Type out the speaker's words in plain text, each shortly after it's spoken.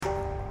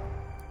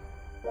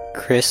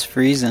Chris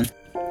Friesen.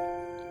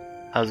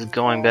 How's it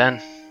going, Ben?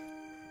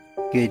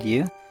 Good,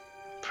 you?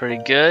 Pretty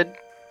good,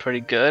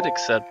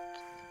 except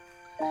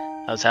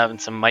I was having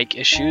some mic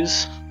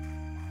issues.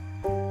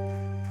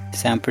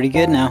 Sound pretty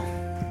good now.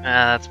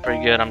 That's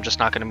pretty good. I'm just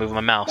not going to move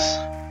my mouse.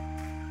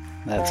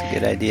 That's a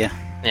good idea.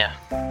 Yeah.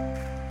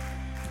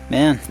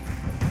 Man,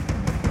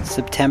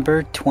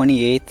 September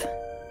 28th,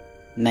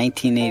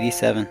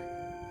 1987.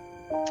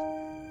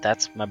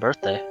 That's my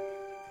birthday.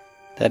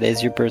 That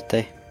is your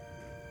birthday.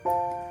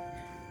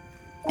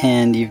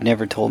 And you've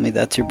never told me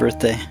that's your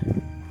birthday.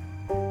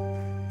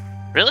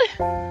 Really?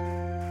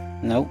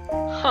 Nope.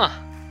 Huh.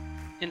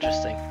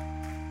 Interesting.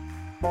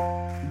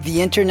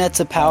 The internet's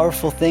a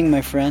powerful thing,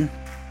 my friend.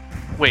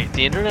 Wait,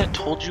 the internet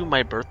told you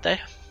my birthday?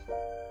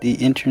 The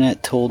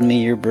internet told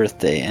me your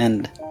birthday,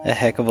 and a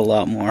heck of a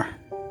lot more.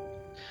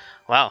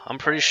 Wow, I'm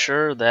pretty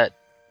sure that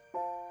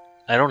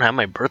I don't have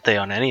my birthday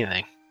on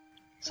anything.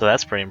 So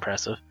that's pretty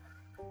impressive.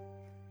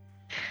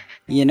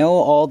 You know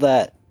all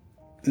that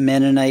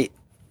Mennonite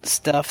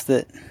stuff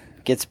that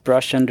gets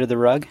brushed under the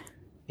rug?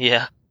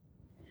 Yeah.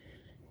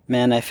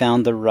 Man, I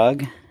found the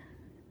rug,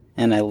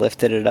 and I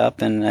lifted it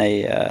up, and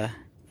I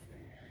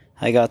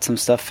got some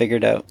stuff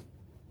figured out.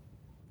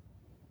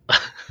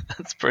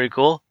 That's pretty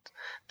cool.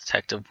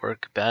 Detective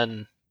work,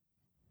 Ben.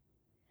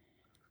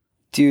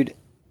 Dude,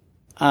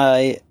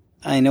 I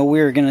know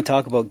we were going to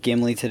talk about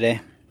Gimli today.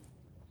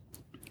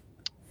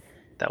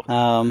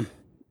 I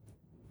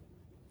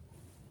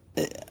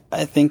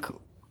think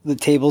the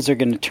tables are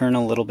going to turn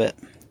a little bit.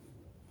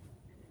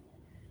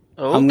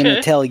 Okay. I'm going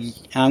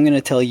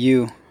to tell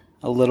you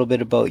a little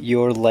bit about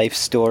your life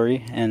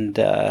story and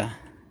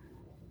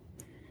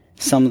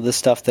some of the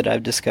stuff that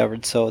I've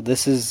discovered. So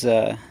this is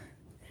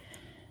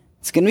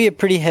it's going to be a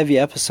pretty heavy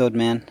episode,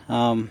 man.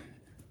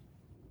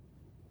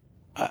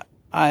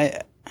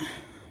 I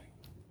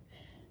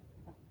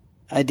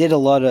did a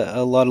lot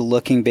of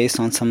looking based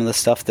on some of the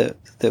stuff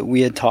that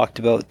we had talked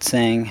about,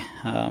 saying,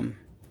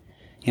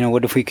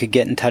 what if we could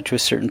get in touch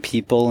with certain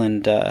people,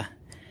 and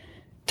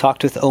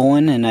talked with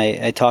Owen, and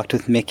I talked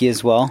with Mickey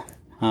as well.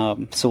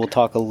 So we'll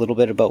talk a little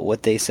bit about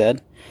what they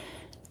said,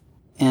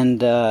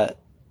 and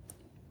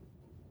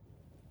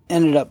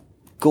ended up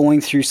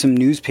going through some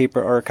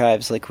newspaper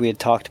archives like we had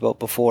talked about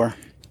before,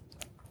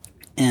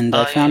 and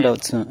I found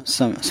out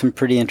some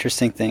pretty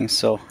interesting things.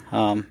 So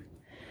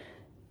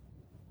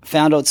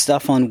found out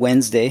stuff on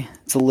Wednesday.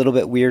 It's a little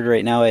bit weird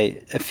right now.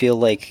 I feel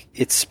like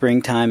it's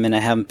springtime and I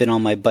haven't been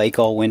on my bike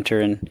all winter,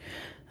 and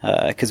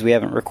because we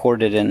haven't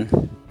recorded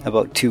in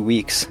about 2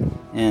 weeks,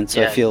 and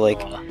so I feel like,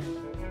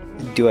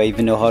 do I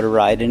even know how to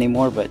ride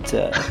anymore? But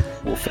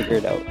we'll figure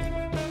it out.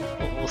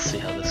 We'll see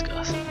how this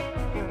goes.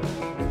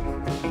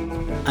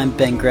 I'm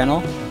Ben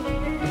Grenell,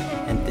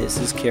 and this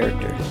is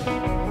Character.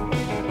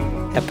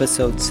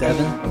 Episode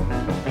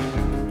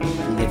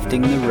 7,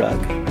 Lifting the Rug.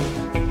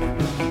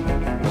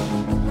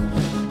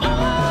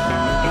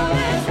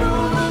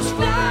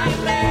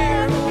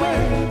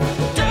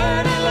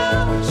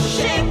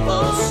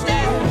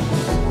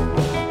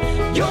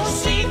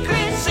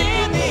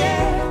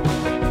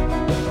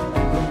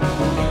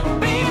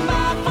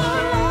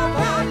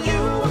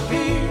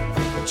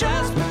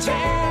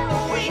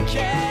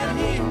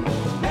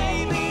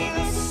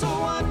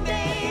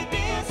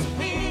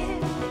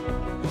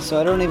 So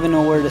I don't even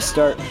know where to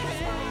start.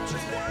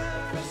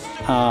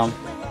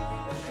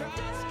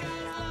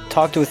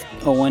 Talked with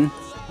Owen.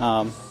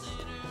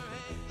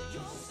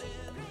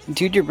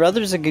 Dude, your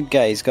brother's a good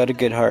guy. He's got a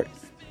good heart.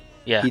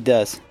 Yeah. He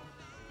does.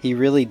 He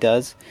really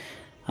does.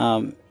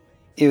 It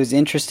was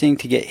interesting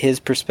to get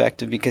his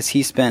perspective because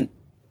he spent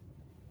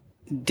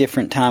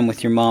different time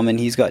with your mom,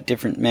 and he's got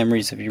different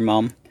memories of your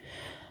mom.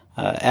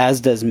 As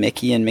does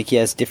Mickey, and Mickey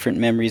has different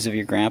memories of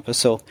your grandpa.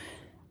 So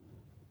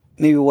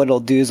maybe what I'll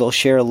do is I'll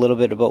share a little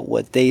bit about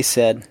what they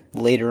said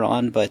later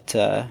on, but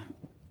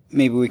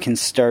maybe we can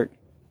start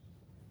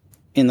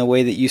in the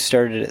way that you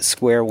started at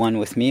square one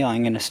with me.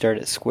 I'm going to start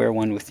at square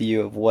one with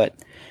you of what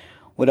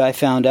I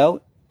found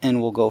out,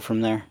 and we'll go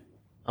from there.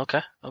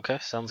 Okay,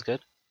 sounds good.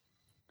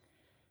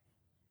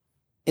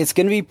 It's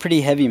going to be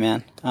pretty heavy,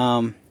 man.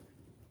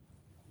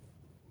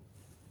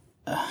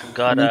 I've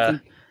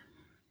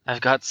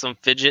got some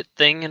fidget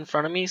thing in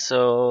front of me,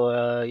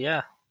 so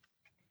yeah.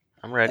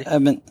 I'm ready.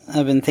 I've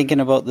been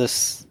thinking about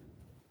this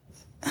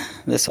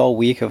all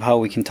week of how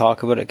we can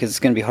talk about it, because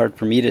it's going to be hard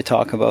for me to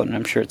talk about, and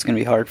I'm sure it's going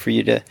to be hard for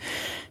you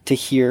to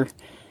hear.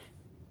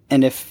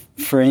 And if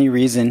for any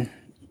reason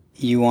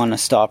you want to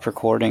stop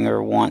recording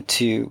or want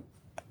to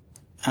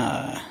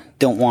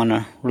don't want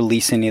to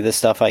release any of this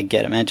stuff, I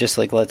get it, man. Just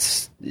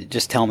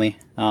tell me.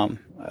 I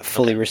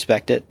fully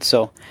respect it.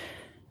 So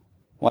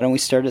why don't we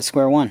start at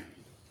square one?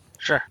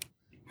 Sure.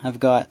 I've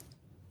got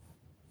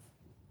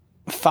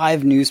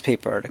 5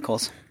 newspaper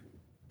articles.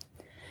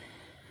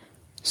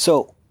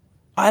 So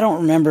I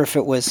don't remember if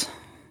it would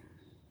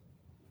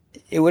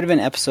have been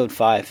episode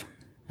 5,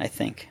 I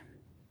think,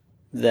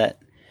 that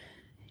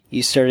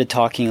you started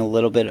talking a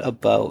little bit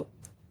about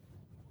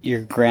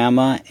your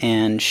grandma,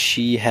 and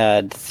she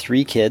had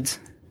 3 kids.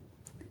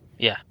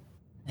 Yeah.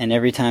 And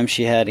every time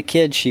she had a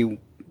kid, she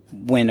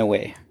went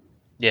away.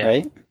 Yeah.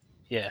 Right?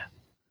 Yeah.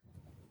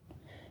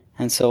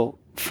 And so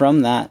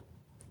from that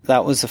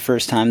was the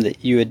first time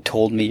that you had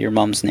told me your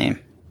mom's name.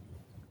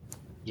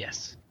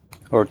 Yes.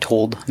 Or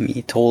told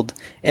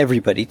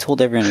everybody,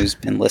 told everyone who's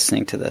been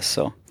listening to this.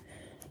 So,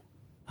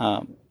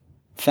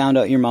 found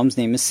out your mom's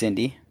name is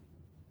Cindy.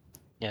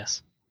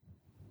 Yes.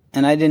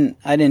 And I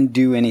didn't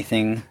do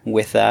anything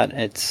with that.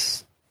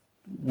 It's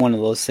one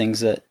of those things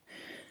that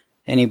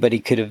anybody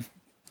could have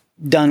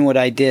done what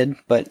I did,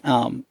 but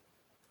I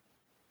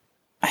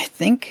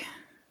think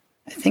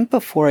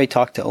before I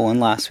talked to Owen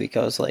last week,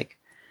 I was like,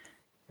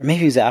 or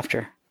maybe it was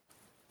after,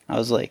 I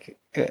was like,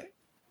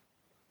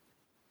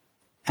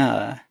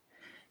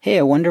 hey,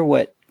 I wonder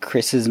what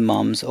Chris's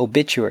mom's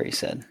obituary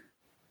said.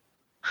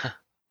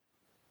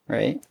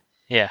 Right?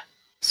 Yeah.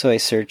 So I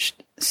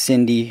searched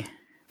Cindy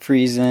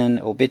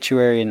Friesen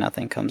obituary and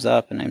nothing comes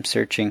up, and I'm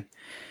searching,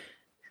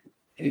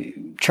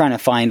 trying to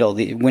find all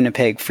the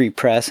Winnipeg Free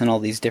Press and all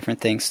these different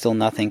things, still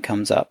nothing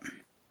comes up.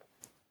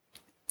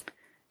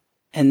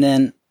 And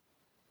then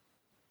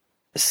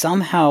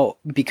somehow,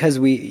 because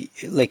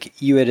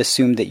you had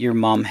assumed that your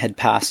mom had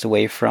passed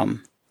away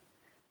from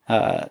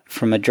a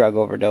drug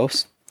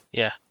overdose.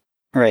 Yeah.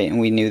 Right, and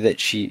we knew that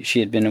she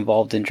had been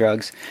involved in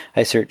drugs.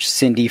 I searched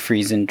Cindy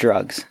Friesen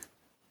drugs.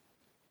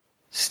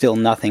 Still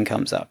nothing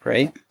comes up,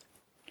 right?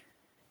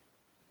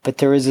 But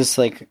there was this,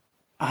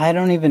 I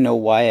don't even know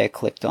why I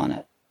clicked on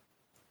it.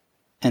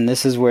 And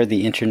this is where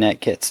the internet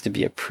gets to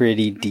be a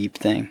pretty deep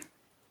thing.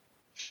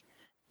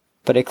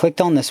 But I clicked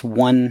on this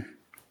one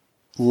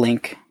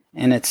link,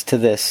 and it's to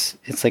this.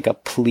 It's like a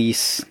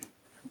police,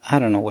 I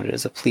don't know what it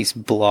is, a police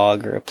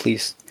blog or a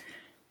police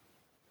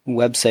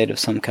website of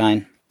some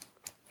kind.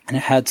 And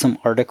it had some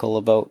article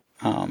about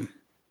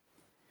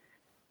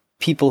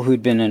people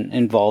who'd been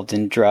involved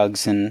in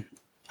drugs and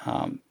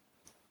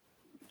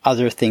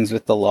other things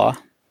with the law,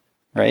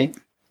 right?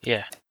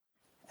 Yeah.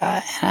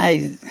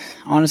 I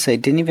honestly, I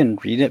didn't even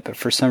read it, but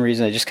for some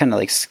reason I just kind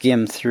of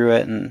skimmed through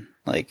it, and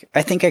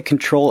I think I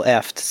Control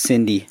F'd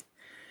Cindy.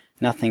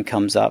 Nothing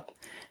comes up.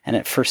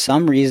 And for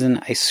some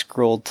reason I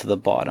scrolled to the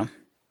bottom.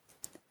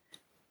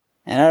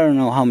 And I don't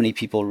know how many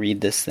people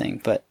read this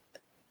thing, but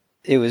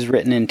it was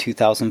written in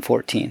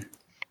 2014.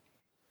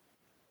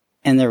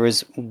 And there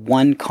was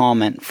one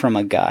comment from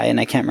a guy, and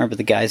I can't remember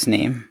the guy's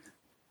name,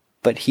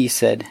 but he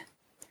said,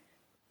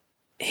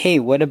 hey,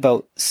 what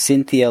about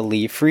Cynthia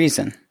Lee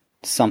Friesen?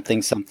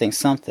 Something, something,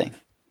 something.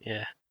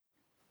 Yeah.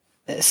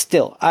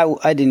 Still,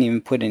 I didn't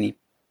even put any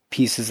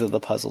pieces of the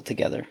puzzle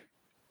together.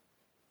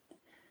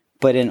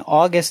 But in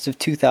August of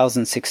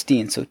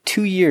 2016, so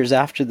 2 years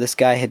after this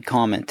guy had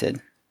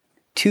commented,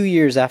 2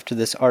 years after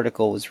this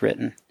article was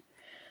written,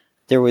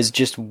 there was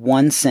just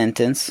one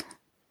sentence,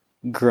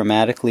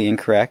 grammatically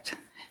incorrect,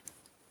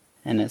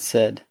 and it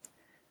said,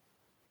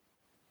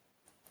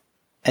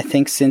 I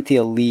think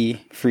Cynthia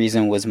Lee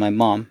Friesen was my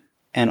mom,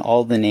 and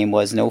all the name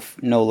was, no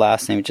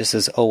last name, it just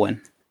says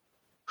Owen.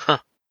 Huh.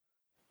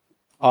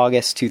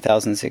 August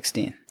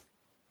 2016.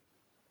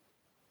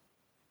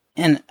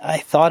 And I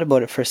thought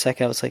about it for a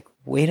second, I was like,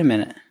 wait a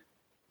minute.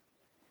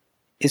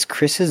 Is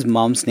Chris's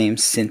mom's name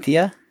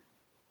Cynthia?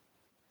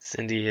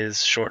 Cindy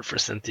is short for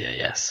Cynthia,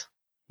 yes.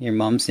 Your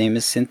mom's name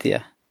is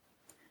Cynthia.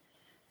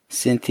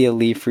 Cynthia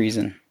Lee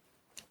Friesen.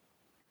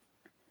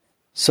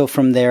 So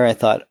from there I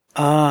thought,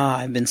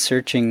 I've been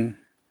searching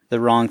the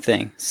wrong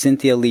thing.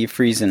 Cynthia Lee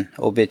Friesen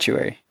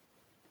obituary.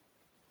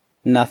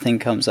 Nothing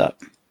comes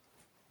up.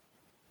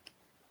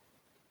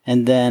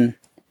 And then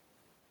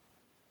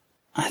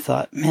I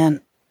thought,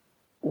 man,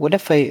 what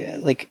if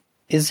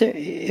is there,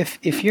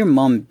 if your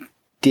mom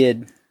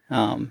did,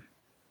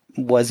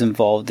 was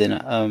involved in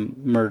a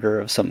murder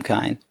of some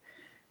kind,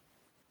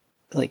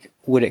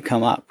 would it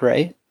come up,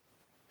 right?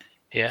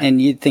 Yeah.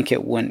 And you'd think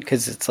it wouldn't,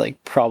 because it's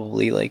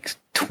probably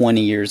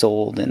 20 years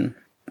old, and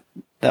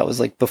that was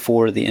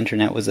before the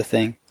internet was a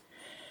thing.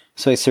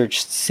 So I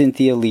searched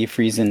Cynthia Lee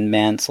Friesen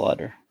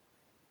manslaughter.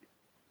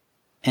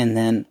 And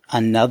then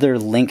another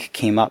link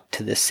came up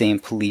to the same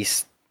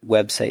police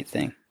website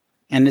thing.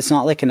 And it's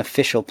not an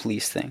official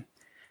police thing.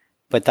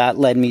 But that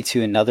led me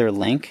to another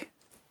link,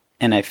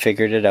 and I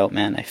figured it out,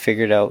 man. I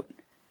figured out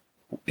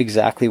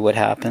exactly what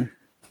happened,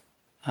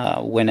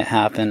 when it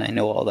happened. I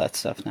know all that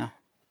stuff now.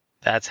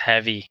 That's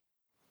heavy.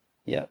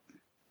 Yep.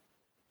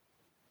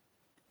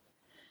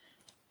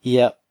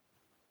 Yep.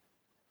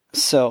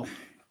 So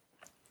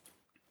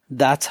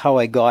that's how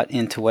I got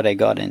into what I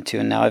got into.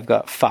 And now I've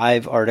got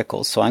 5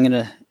 articles. So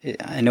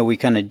I know we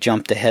kind of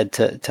jumped ahead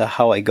to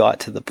how I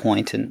got to the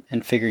point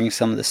and figuring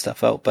some of this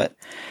stuff out. But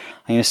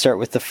I'm going to start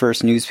with the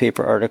first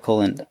newspaper article.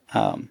 And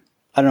I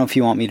don't know if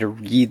you want me to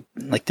read,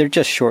 they're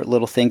just short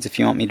little things, if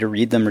you want me to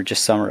read them or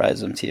just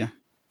summarize them to you.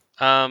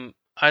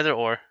 Either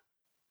or.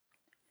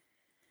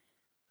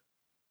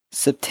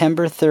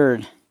 September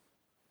 3rd,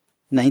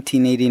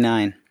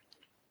 1989.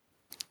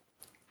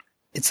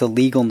 It's a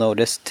legal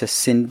notice to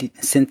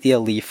Cynthia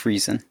Lee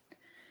Friesen.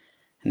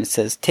 And it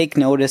says, take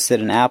notice that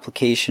an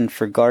application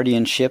for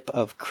guardianship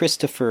of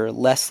Christopher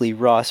Leslie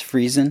Ross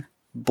Friesen,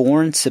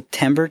 born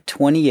September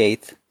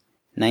 28th,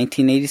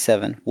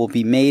 1987, will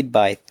be made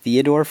by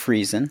Theodore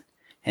Friesen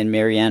and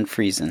Marianne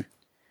Friesen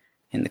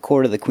in the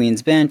Court of the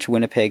Queen's Bench,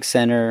 Winnipeg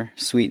Center,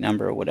 suite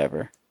number,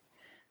 whatever.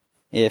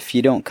 If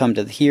you don't come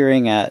to the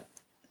hearing on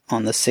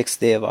the 6th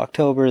day of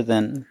October,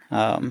 then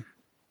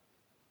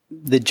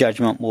the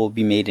judgment will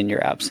be made in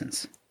your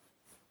absence.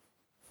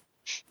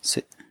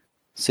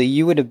 So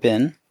you would have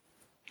been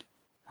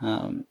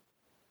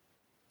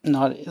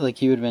not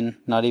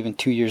even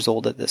 2 years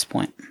old at this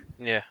point.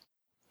 Yeah.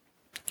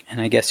 And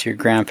I guess your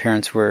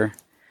grandparents were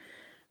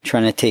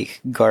trying to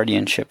take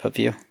guardianship of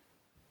you.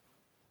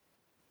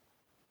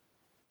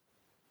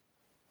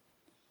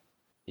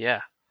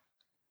 Yeah.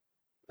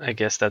 I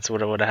guess that's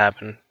what would have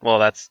happened. Well,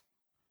 that's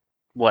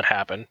what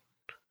happened.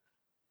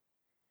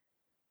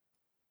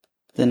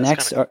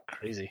 That's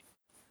crazy.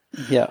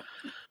 Yeah.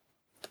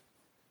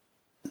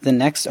 The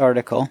next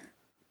article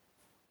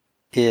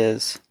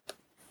is...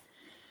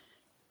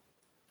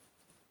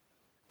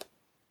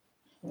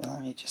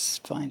 Let me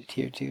just find it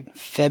here, dude.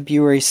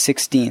 February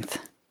 16th,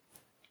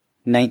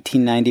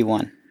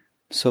 1991.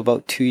 So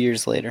about 2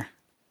 years later.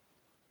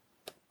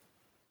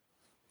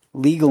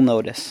 Legal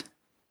notice.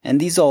 And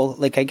these all,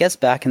 I guess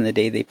back in the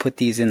day, they put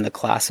these in the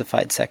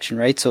classified section,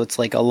 right? So it's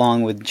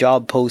along with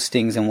job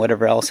postings and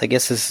whatever else. I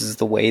guess this is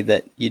the way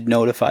that you'd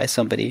notify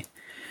somebody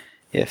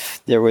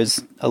if there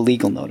was a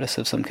legal notice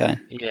of some kind.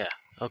 Yeah,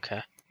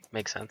 okay.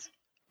 Makes sense.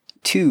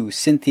 To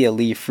Cynthia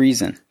Lee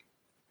Friesen.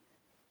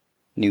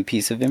 New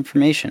piece of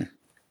information.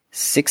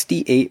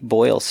 68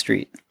 Boyle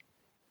Street.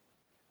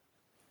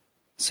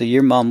 So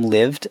your mom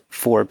lived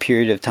for a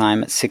period of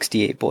time at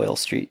 68 Boyle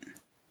Street.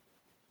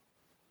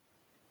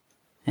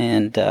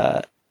 And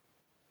I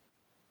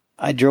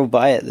drove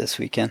by it this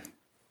weekend.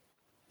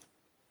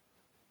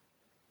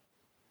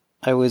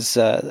 I looked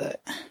at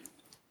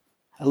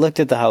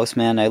the house,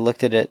 man. I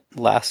looked at it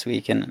last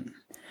week, and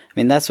I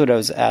mean, that's what I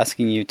was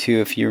asking you too,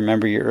 if you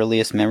remember your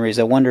earliest memories.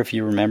 I wonder if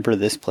you remember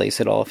this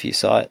place at all, if you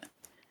saw it.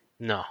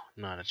 No,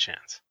 not a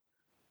chance.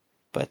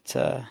 But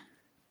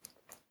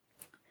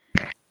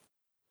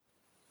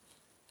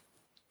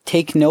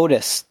take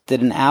notice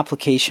that an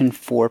application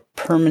for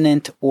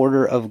permanent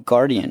order of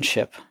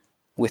guardianship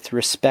with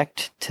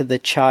respect to the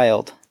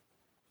child,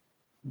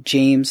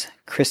 James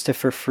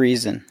Christopher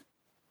Friesen,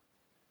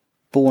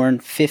 born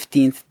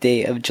 15th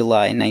day of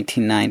July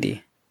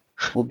 1990,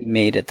 will be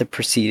made at the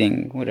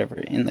proceeding, whatever,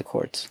 in the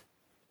courts.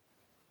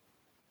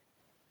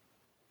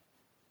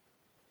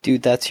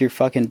 Dude, that's your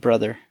fucking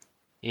brother.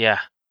 Yeah.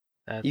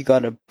 You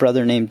got a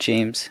brother named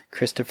James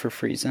Christopher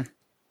Friesen.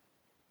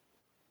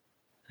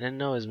 I didn't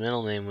know his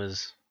middle name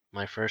was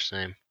my first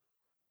name.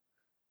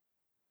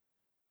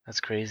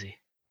 That's crazy.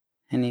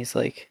 And he's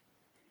 2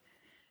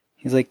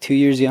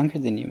 years younger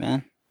than you,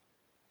 man.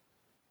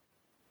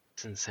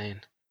 It's insane.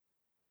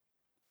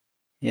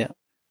 Yeah.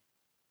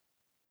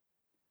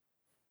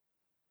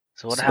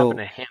 So what happened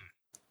to him?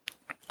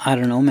 I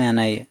don't know, man.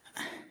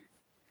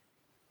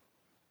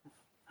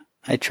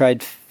 I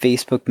tried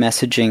Facebook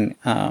messaging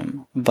a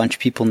bunch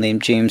of people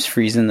named James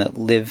Friesen that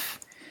live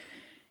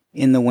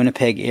in the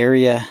Winnipeg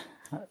area,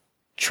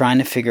 trying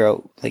to figure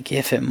out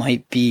if it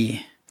might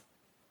be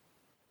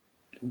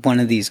one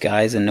of these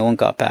guys, and no one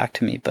got back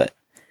to me. But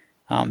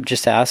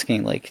just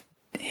asking,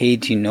 hey,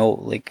 do you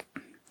know?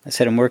 I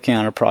said, I'm working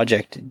on a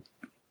project.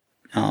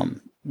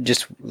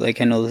 Just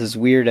I know this is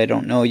weird. I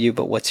don't know you,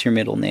 but what's your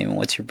middle name and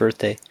what's your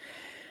birthday?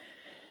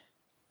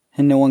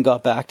 And no one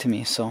got back to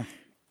me. So.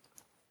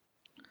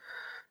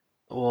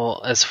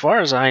 Well, as far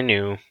as I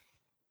knew,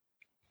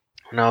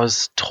 when I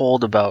was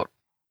told about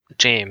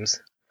James,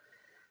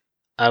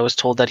 I was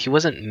told that he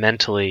wasn't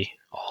mentally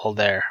all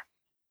there.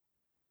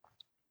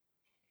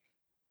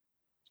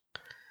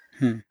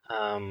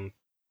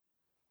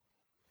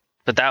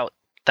 But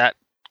that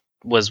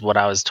was what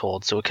I was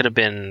told, so it could have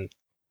been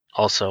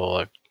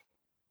also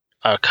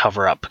a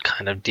cover-up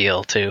kind of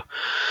deal too.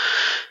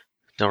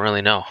 Don't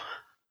really know.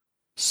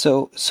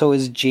 So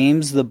is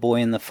James the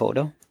boy in the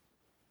photo?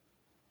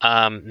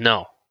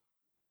 No.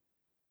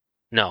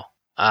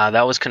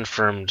 That was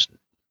confirmed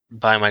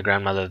by my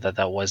grandmother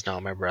that was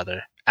not my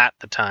brother at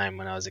the time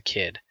when I was a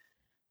kid.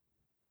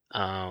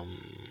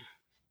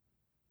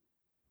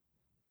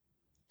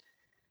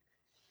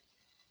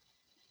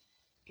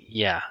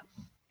 Yeah.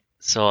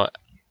 So,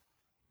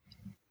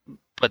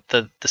 but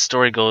the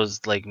story goes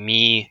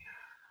me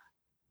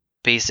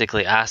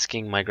basically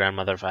asking my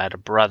grandmother if I had a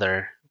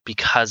brother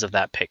because of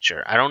that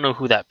picture. I don't know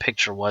who that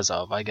picture was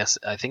of. I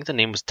think the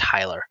name was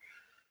Tyler.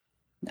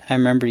 I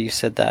remember you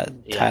said that.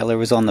 Yeah. Tyler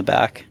was on the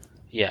back.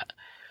 Yeah.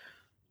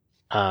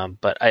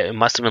 But it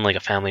must have been a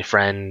family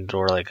friend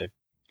or a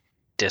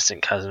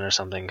distant cousin or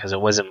something, because it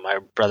wasn't my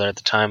brother at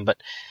the time.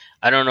 But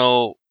I don't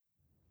know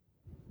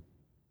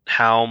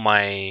how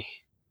my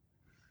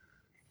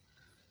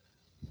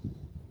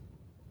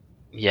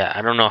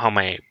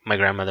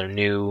grandmother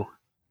knew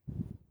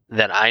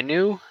that I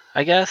knew,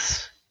 I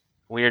guess.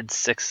 Weird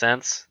sixth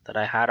sense that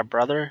I had a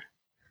brother.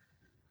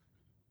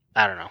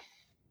 I don't know.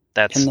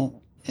 That's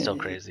still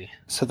crazy.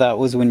 So that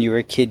was when you were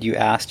a kid, you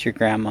asked your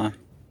grandma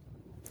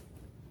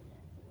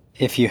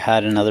if you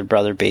had another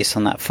brother based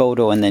on that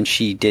photo, and then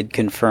she did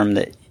confirm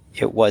that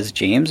it was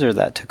James, or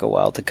that took a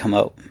while to come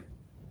out?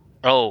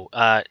 Oh,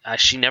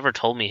 she never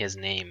told me his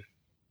name.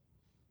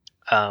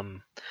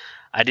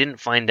 I didn't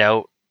find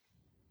out.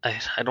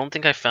 I don't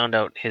think I found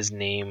out his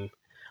name,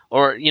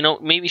 or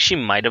maybe she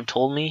might have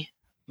told me,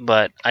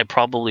 but I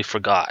probably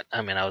forgot.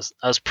 I mean, I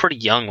was pretty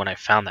young when I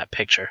found that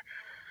picture.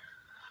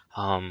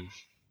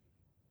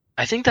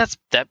 I think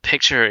that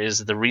picture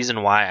is the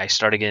reason why I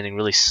started getting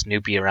really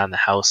snoopy around the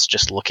house,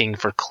 just looking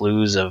for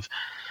clues of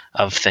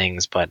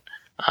things. But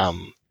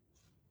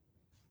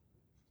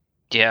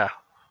yeah,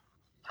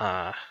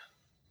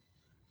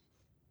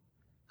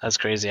 that's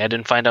crazy. I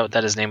didn't find out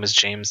that his name was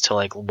James till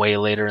like way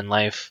later in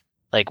life,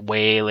 like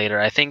way later.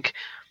 I think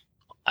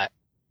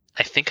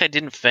I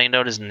didn't find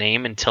out his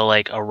name until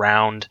like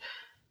around.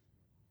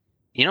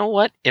 You know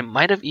what? It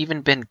might have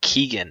even been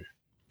Keegan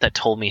that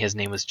told me his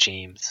name was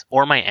James,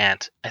 or my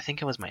aunt. I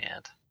think it was my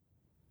aunt.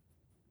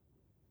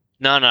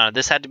 No,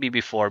 this had to be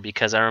before,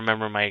 because I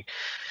remember my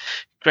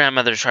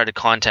grandmother tried to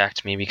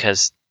contact me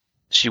because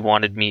she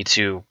wanted me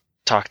to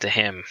talk to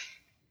him.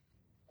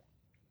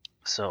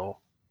 So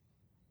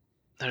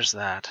there's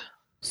that.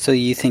 So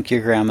you think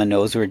your grandma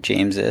knows where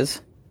James is?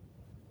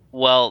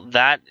 Well,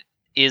 that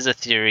is a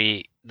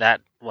theory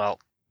that, well,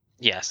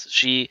 yes,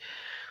 she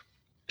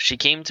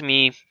came to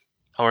me,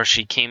 or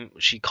she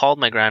called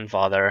my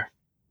grandfather,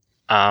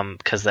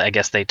 because I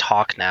guess they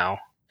talk now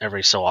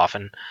every so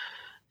often,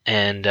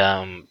 and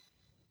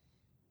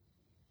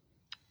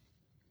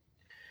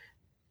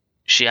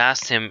she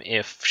asked him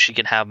if she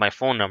could have my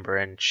phone number,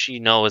 and she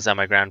knows that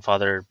my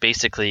grandfather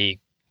basically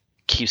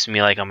keeps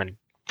me like I'm in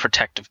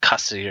protective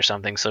custody or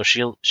something, so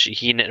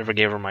he never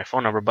gave her my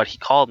phone number, but he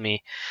called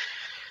me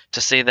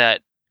to say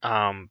that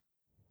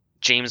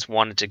James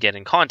wanted to get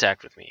in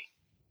contact with me.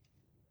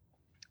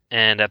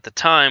 And at the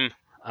time,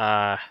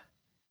 my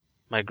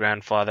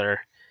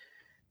grandfather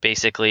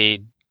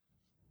basically,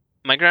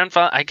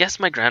 I guess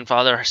my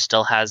grandfather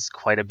still has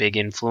quite a big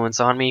influence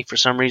on me for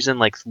some reason,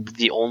 like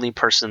the only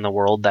person in the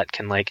world that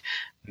can like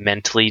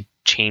mentally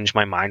change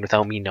my mind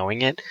without me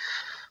knowing it.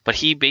 But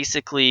he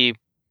basically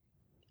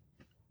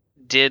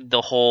did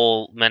the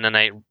whole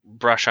Mennonite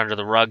brush under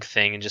the rug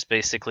thing and just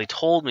basically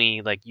told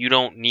me, like, you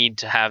don't need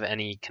to have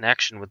any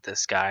connection with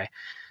this guy.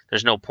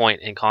 There's no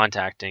point in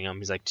contacting him.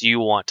 He's like, do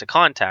you want to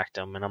contact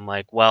him? And I'm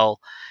like,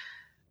 well,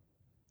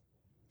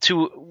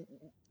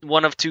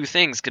 one of two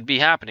things could be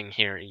happening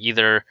here.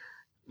 Either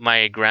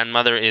my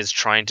grandmother is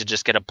trying to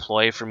just get a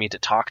ploy for me to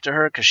talk to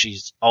her, because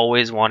she's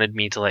always wanted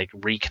me to like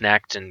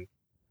reconnect and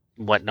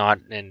whatnot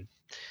and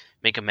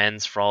make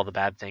amends for all the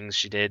bad things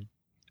she did.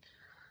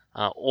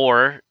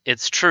 Or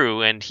it's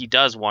true and he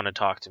does want to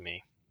talk to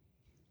me.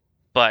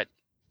 But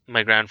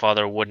my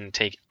grandfather wouldn't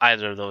take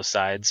either of those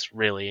sides,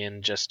 really,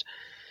 and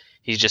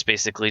he's just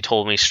basically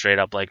told me straight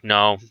up, like,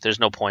 no, there's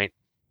no point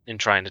in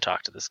trying to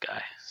talk to this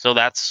guy. So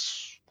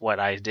that's what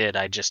I did.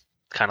 I just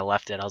kind of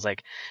left it. I was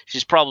like,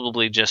 she's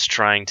probably just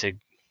trying to,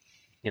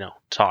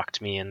 talk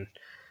to me and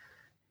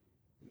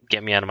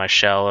get me out of my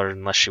shell, or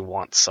unless she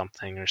wants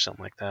something or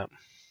something like that.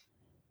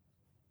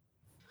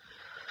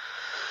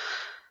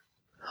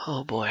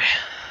 Oh boy.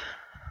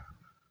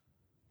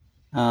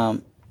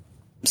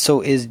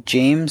 So is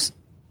James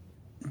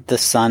the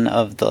son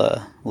of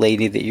the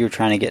lady that you were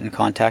trying to get in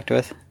contact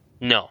with?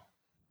 No.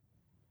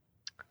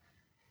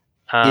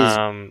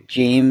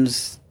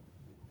 James,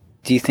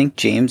 do you think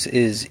James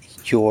is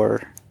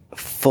your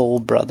full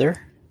brother?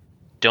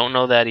 Don't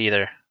know that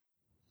either.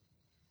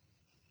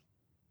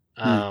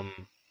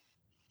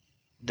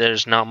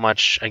 There's not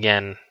much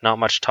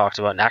talked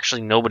about, and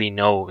actually nobody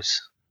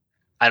knows.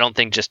 I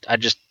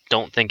just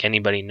don't think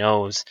anybody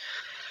knows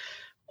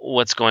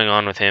what's going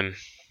on with him,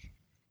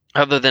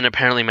 other than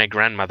apparently my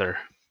grandmother.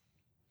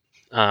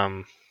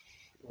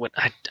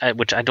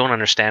 Which I don't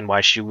understand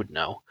why she would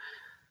know.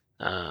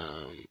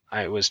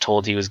 I was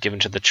told he was given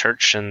to the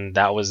church, and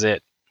that was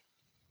it.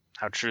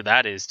 How true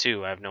that is,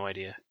 too, I have no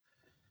idea.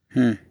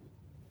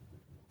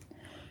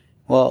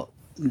 Well,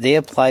 they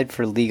applied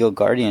for legal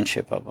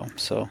guardianship of him,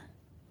 so...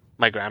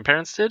 My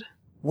grandparents did?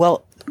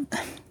 Well,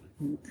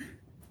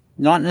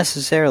 not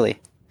necessarily.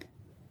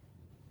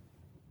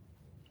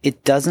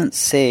 It doesn't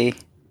say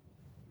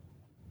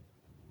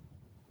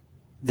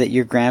that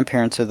your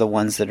grandparents are the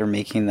ones that are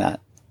making that.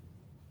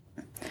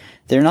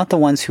 They're not the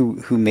ones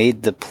who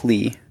made the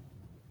plea,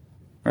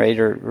 right?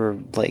 Or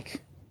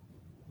like...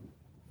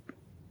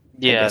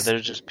 Yeah, they're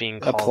just being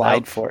called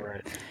applied out for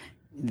it.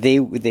 They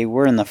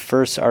were in the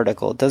first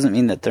article. It doesn't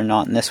mean that they're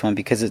not in this one,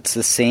 because it's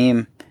the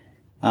same...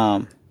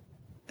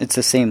 it's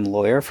the same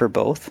lawyer for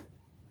both.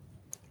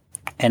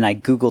 And I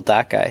Googled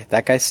that guy.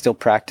 That guy's still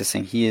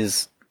practicing. He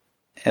is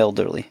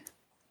elderly.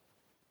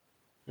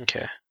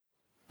 Okay.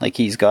 Like,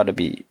 he's got to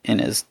be in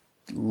his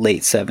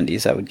late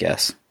 70s, I would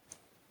guess.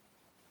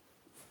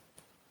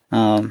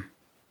 I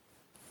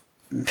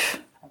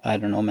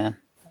don't know, man.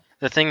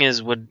 The thing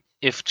is,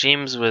 if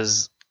James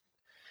was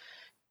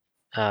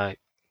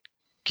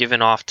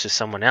given off to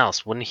someone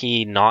else, wouldn't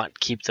he not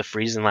keep the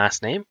Friesen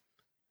last name?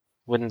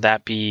 Wouldn't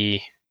that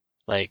be,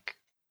 like,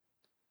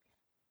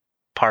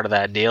 part of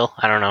that deal.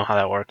 I don't know how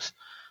that works.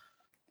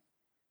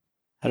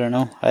 I don't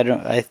know.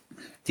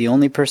 The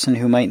only person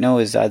who might know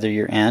is either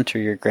your aunt or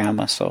your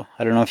grandma. So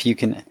I don't know if you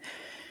can.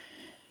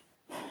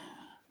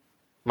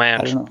 My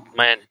I don't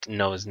know. aunt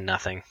knows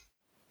nothing.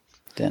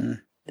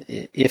 Then,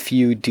 if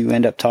you do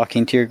end up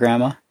talking to your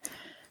grandma,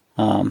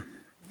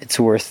 it's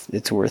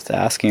worth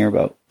asking her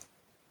about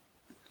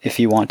if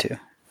you want to.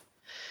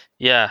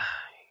 Yeah.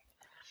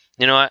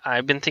 You know,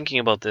 I've been thinking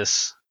about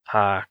this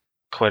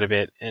quite a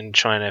bit and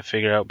trying to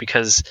figure out,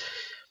 because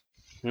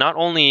not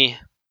only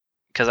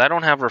because I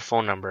don't have her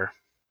phone number,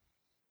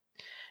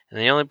 and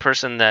the only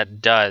person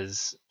that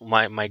does,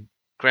 my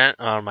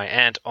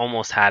aunt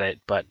almost had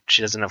it, but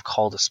she doesn't have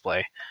call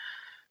display,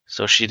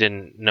 so she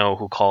didn't know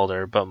who called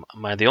her. But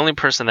the only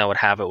person that would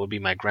have it would be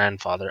my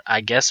grandfather. I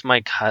guess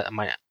my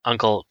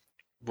uncle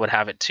would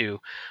have it too,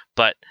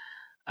 but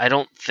I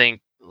don't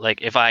think,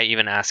 like, if I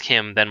even ask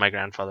him, then my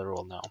grandfather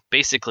will know.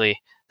 Basically,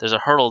 there's a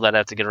hurdle that I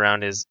have to get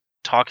around, is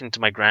talking to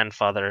my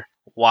grandfather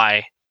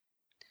why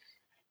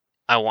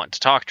I want to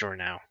talk to her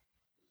now.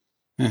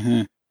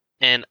 Mm-hmm.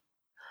 And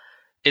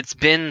it's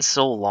been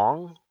so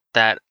long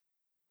that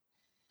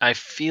I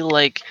feel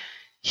like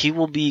he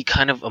will be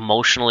kind of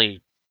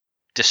emotionally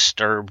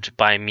disturbed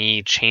by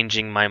me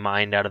changing my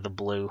mind out of the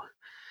blue.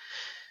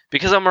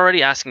 Because I'm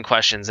already asking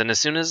questions, and as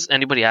soon as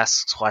anybody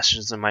asks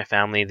questions in my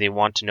family, they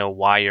want to know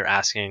why you're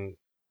asking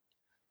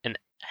an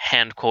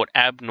hand quote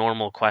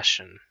abnormal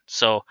question.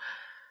 So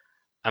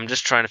I'm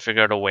just trying to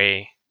figure out a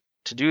way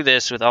to do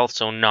this with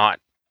also not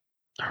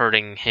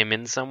hurting him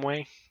in some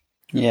way.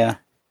 Yeah.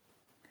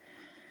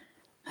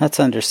 That's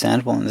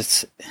understandable, and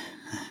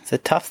the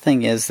tough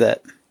thing is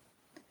that,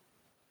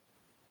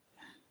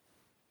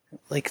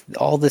 like,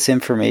 all this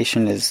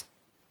information is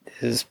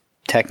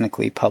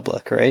technically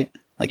public, right?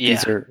 Like,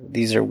 Yeah.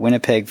 these are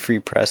Winnipeg Free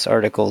Press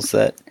articles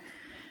that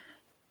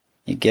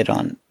you get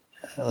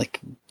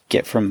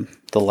from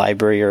the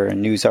library or a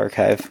news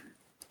archive,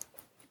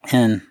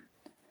 and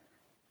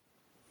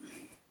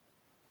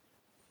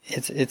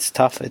it's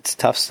tough. It's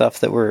tough stuff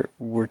that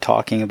we're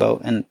talking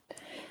about, and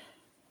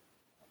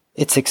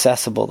it's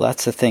accessible.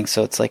 That's the thing.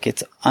 So it's like,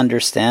 it's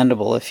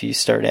understandable if you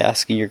start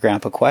asking your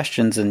grandpa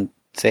questions and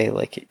say,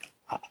 like,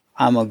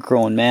 I'm a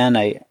grown man.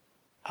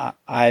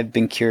 I've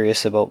been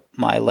curious about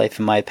my life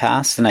and my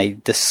past, and I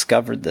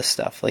discovered this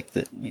stuff. Like,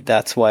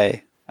 that's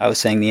why I was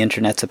saying the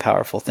internet's a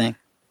powerful thing.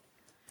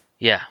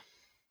 Yeah.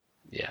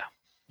 Yeah.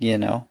 You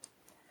know?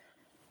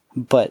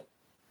 But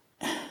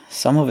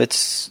some of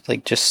it's,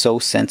 like, just so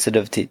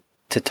sensitive to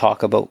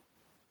talk about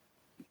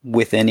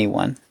with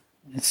anyone.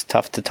 It's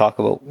tough to talk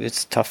about.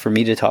 It's tough for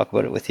me to talk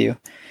about it with you.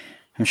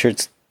 I'm sure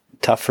it's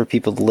tough for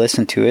people to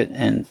listen to it,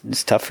 and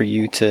it's tough for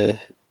you to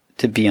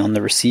be on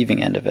the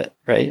receiving end of it,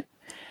 right?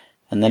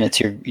 And then it's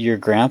your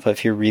grandpa,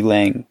 if you're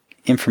relaying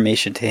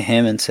information to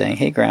him and saying,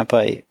 hey, grandpa,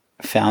 I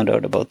found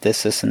out about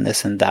this, and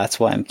this, and that's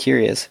why I'm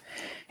curious.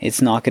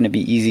 It's not going to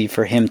be easy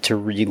for him to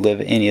relive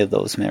any of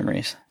those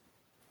memories.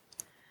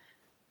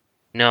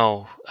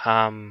 No.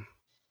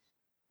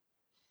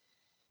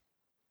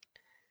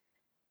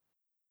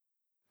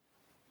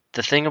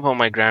 The thing about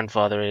my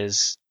grandfather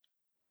is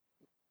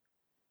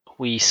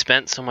we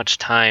spent so much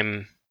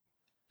time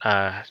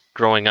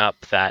growing up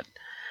that,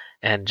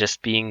 and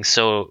just being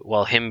so,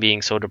 well, him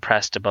being so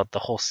depressed about the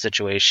whole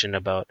situation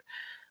about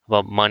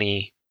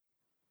money.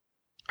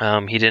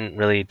 He didn't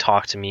really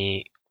talk to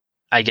me.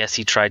 I guess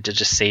he tried to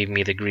just save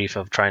me the grief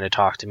of trying to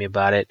talk to me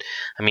about it.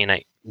 I mean,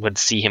 I would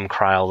see him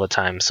cry all the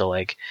time, so,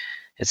 like,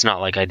 it's not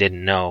like I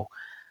didn't know.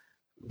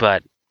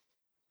 But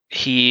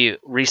he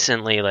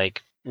recently,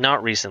 like,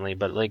 not recently,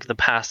 but, like, the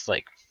past,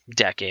 like,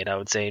 decade, I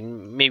would say,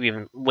 maybe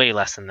even way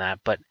less than that,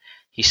 but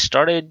he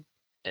started,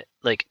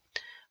 like,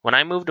 when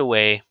I moved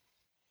away,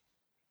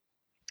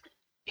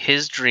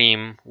 his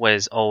dream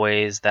was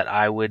always that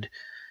I would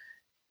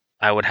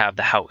have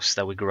the house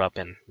that we grew up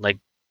in. Like,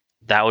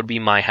 that would be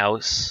my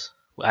house.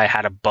 I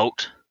had a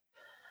boat,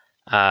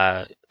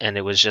 and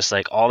it was just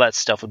like all that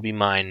stuff would be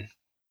mine.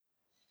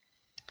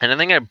 And I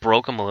think I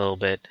broke him a little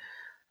bit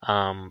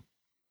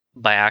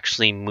by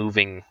actually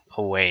moving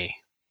away.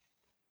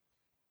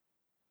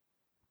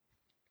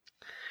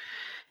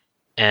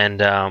 And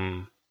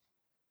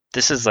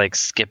this is like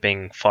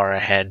skipping far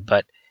ahead,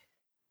 but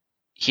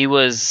he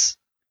was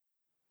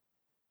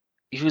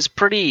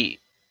pretty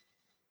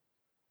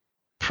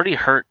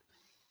hurt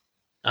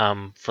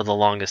for the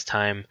longest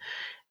time.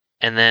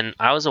 And then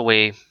I was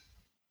away,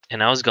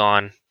 and I was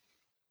gone,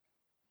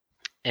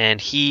 and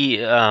he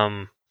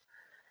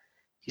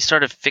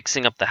started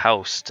fixing up the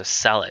house to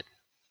sell it,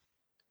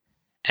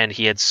 and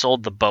he had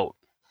sold the boat.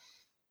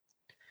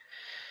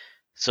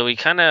 So he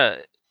kind of,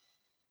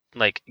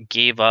 like,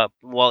 gave up.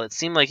 Well, it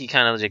seemed like he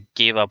kind of like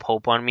gave up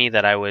hope on me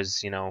that I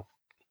was,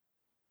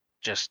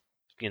 just,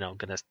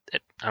 gonna,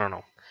 I don't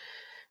know,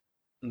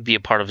 be a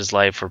part of his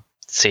life or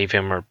save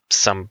him or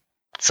something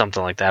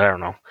like that. I don't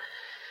know.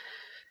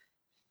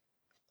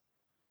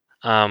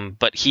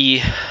 But he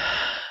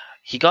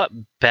got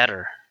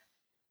better.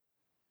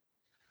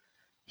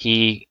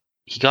 He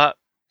got,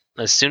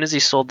 as soon as he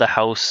sold the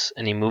house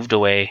and he moved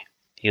away,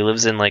 He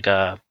lives in like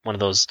one of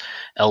those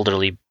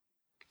elderly,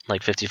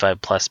 like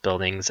 55 plus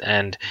buildings,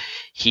 and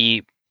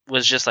he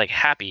was just like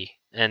happy,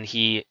 and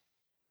he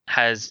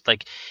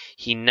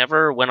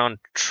never went on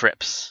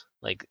trips.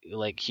 Like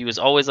he was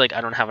always like,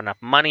 I don't have enough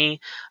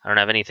money, I don't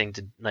have anything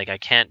to, like, I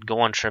can't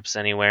go on trips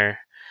anywhere.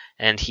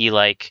 And he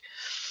like,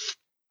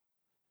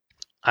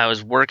 I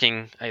was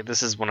working,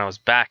 this is when I was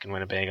back in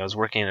Winnipeg, I was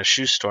working in a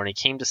shoe store, and he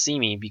came to see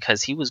me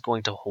because he was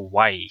going to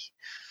Hawaii.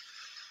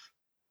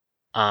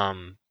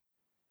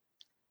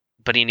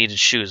 But he needed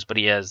shoes, but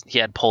he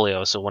had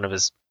polio, so one of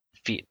his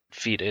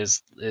feet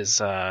is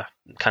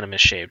kind of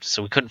misshaved,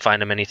 so we couldn't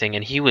find him anything,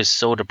 and he was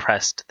so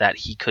depressed that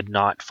he could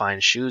not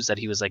find shoes that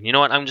he was like, you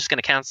know what, I'm just going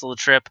to cancel the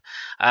trip,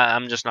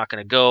 I'm just not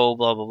going to go,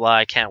 blah blah blah,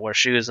 I can't wear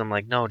shoes. I'm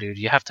like, no dude,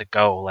 you have to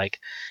go. Like,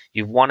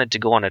 you've wanted to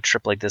go on a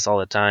trip like this all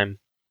the time,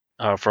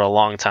 for a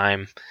long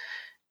time.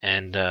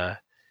 And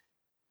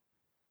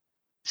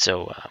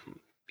so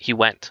he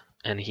went,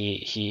 and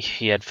he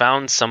had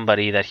found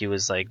somebody that he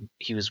was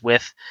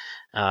with.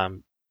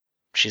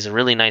 She's a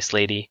really nice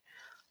lady,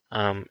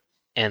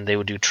 and they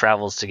would do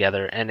travels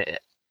together, and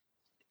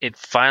it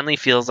finally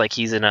feels like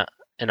he's in a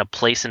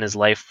place in his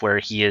life where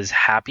he is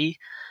happy.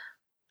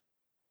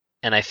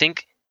 And I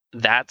think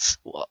that's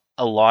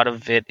a lot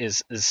of it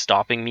is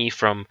stopping me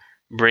from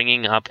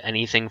bringing up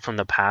anything from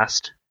the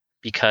past,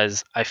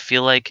 because I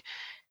feel like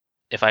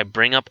if I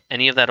bring up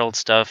any of that old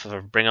stuff, if I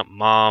bring up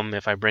mom,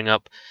 if I bring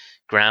up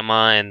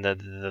grandma and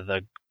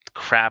the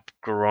crap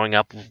growing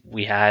up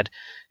we had,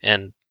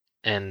 and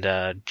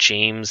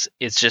James,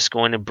 it's just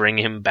going to bring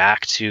him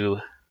back to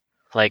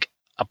like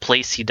a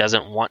place he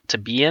doesn't want to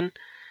be in.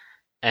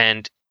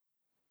 And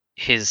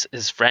his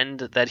friend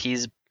that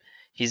he's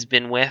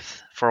been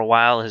with for a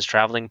while, his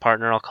traveling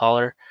partner, I'll call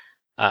her,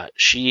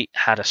 she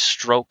had a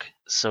stroke,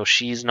 so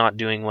she's not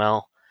doing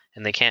well,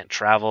 and they can't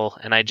travel.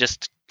 And I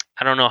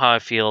don't know how I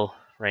feel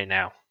right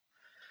now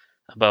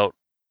about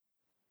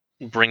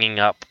bringing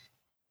up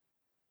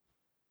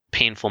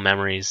painful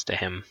memories to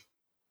him.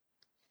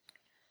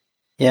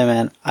 Yeah,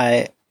 man,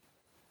 I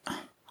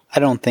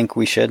don't think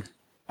we should.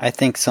 I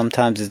think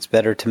sometimes it's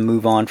better to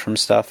move on from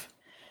stuff.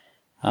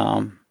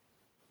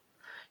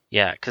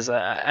 Yeah, because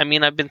I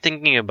mean, I've been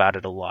thinking about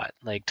it a lot,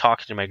 like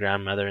talking to my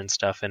grandmother and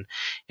stuff. And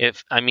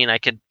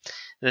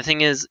the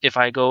thing is, if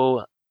I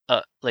go,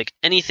 like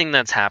anything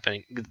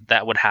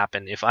that would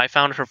happen, if I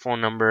found her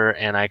phone number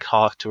and I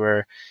talk to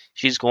her,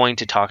 she's going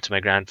to talk to my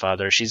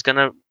grandfather.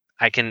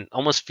 I can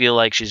almost feel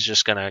like she's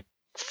just gonna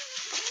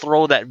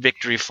throw that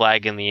victory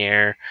flag in the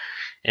air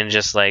and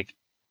just like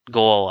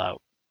go all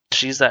out.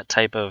 She's that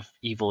type of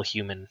evil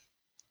human.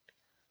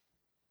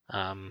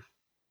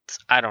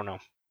 I don't know.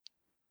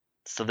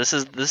 So this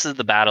is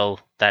the battle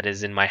that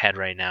is in my head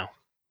right now.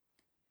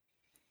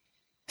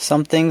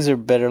 Some things are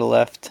better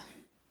left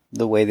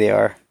the way they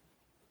are.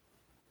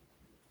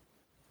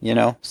 You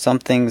know,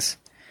 sometimes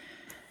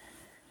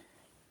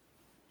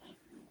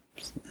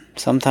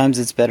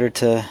it's better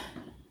to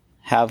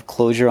have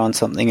closure on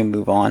something and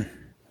move on.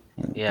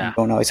 Yeah. You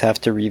don't always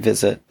have to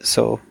revisit.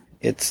 So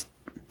it's...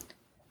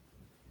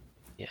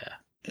 Yeah.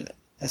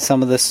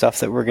 Some of the stuff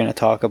that we're going to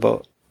talk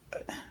about,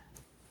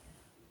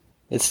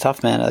 it's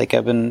tough, man. Like,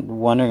 I've been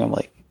wondering, I'm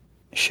like,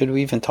 should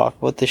we even talk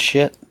about this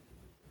shit?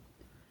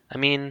 I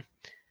mean,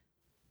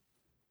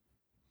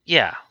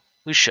 yeah,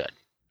 we should.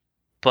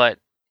 But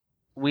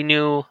we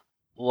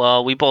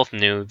both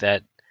knew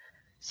that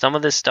some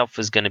of this stuff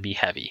was going to be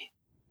heavy.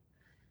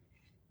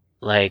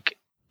 Like,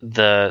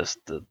 the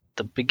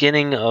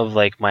beginning of,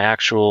 like, my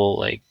actual,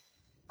 like,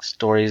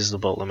 stories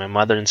about my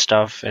mother and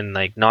stuff, and,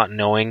 like, not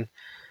knowing,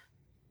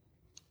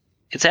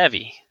 it's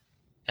heavy.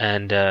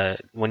 And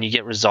when you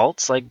get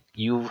results like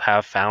you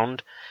have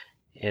found,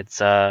 it's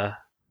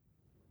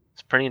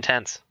pretty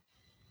intense.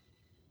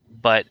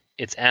 But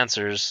it's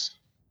answers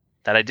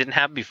that I didn't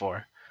have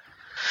before.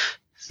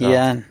 So.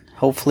 Yeah, and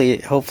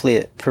hopefully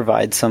it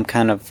provides some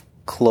kind of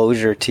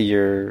closure to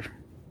your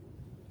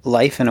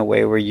life in a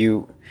way where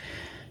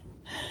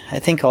I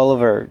think all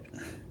of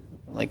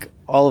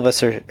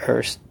us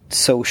are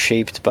so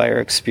shaped by our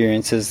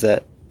experiences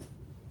that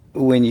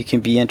when you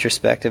can be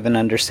introspective and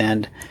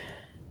understand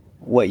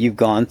what you've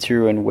gone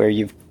through and where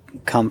you've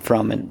come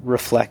from and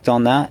reflect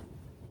on that,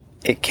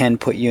 it can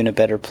put you in a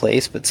better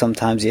place. But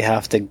sometimes you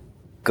have to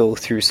go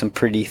through some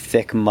pretty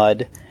thick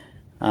mud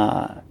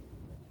to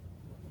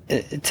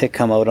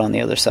come out on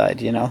the other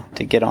side, you know,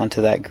 to get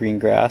onto that green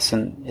grass.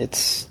 And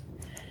it's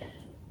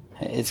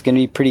going to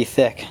be pretty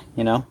thick,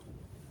 you know?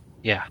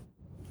 Yeah.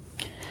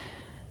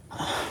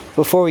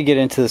 Before we get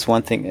into this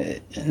one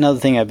thing, another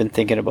thing I've been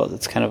thinking about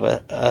that's kind of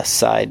a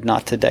side,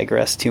 not to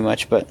digress too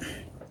much, but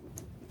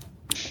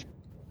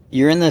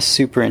you're in this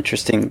super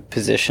interesting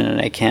position, and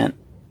I can't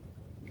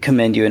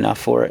commend you enough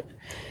for it,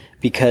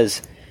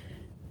 because,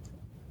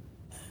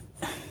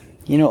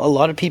 you know, a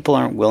lot of people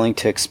aren't willing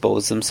to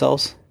expose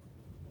themselves,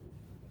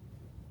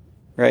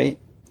 right?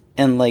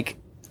 And like,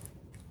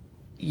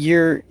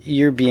 you're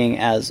being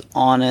as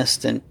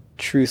honest and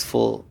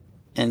truthful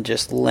and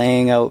just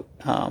laying out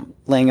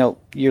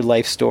your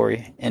life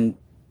story and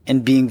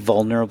being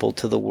vulnerable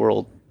to the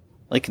world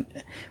Like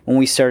when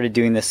we started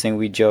doing this thing,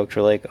 we joked,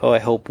 we're like, oh, I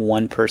hope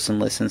one person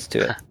listens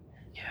to it.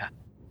 Yeah.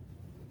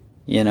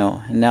 You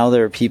know, and now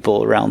there are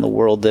people around the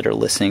world that are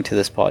listening to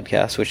this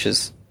podcast, which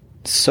is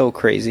so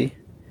crazy.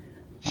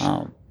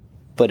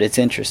 But it's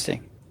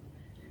interesting.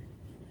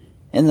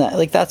 And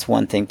that's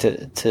one thing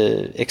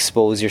to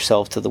expose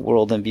yourself to the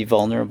world and be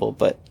vulnerable.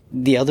 But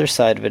the other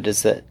side of it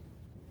is that,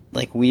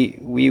 like,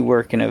 we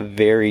work in a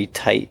very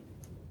tight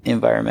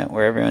environment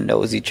where everyone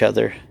knows each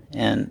other,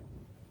 and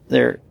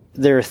there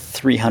are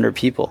 300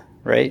 people,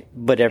 right?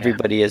 But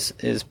everybody is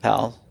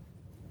pals.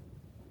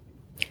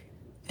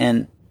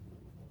 And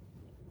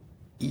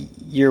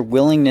your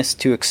willingness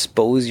to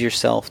expose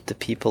yourself to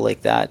people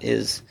like that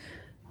is,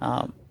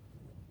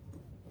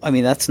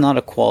 that's not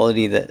a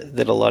quality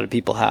that a lot of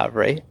people have,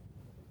 right?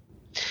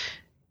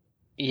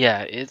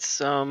 Yeah,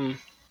 it's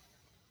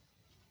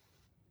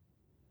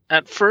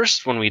at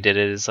first when we did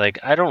it, it's like,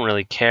 I don't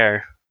really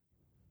care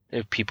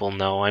if people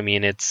know. I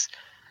mean,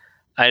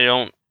 I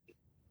don't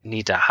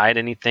need to hide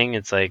anything.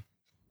 It's like,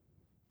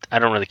 I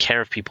don't really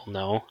care if people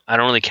know. I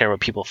don't really care what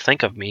people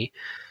think of me.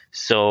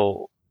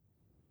 So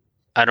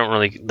I don't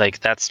really, like,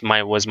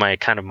 was my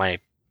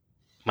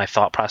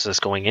thought process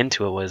going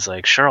into it was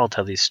like, sure, I'll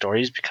tell these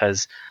stories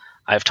because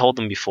I've told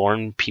them before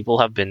and people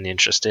have been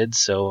interested.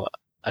 So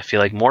I feel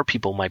like more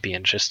people might be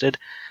interested.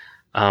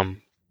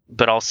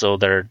 But also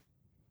there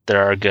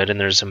are good and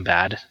there's some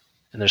bad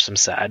and there's some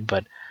sad,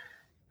 but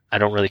I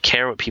don't really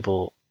care what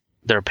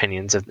their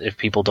opinions. If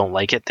people don't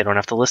like it, they don't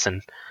have to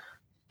listen.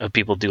 If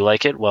people do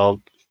like it,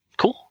 well,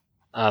 cool.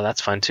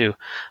 That's fine too.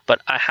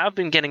 But I have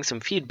been getting some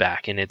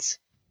feedback, and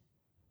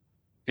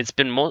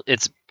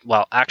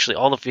actually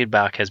all the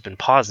feedback has been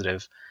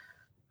positive,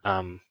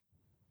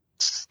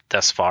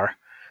 thus far.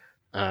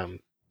 And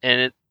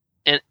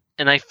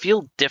I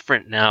feel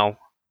different now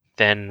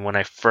than when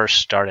I first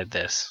started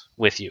this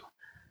with you.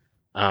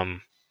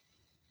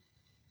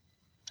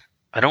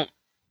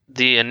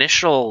 The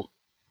initial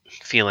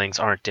feelings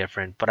aren't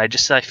different, but I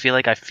feel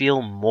like I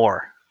feel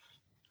more.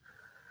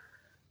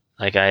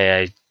 Like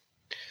I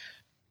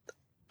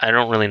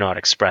don't really know how to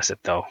express it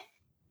though.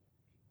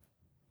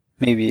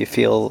 Maybe you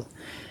feel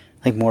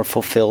like more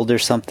fulfilled or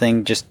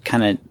something, just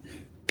kind of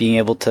being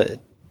able to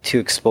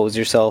expose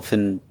yourself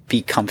and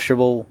be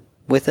comfortable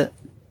with it.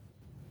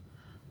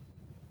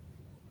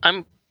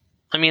 I've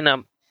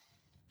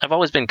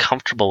always been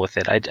comfortable with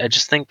it. I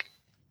just think,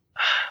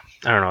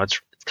 I don't know, it's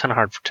kind of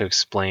hard to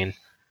explain.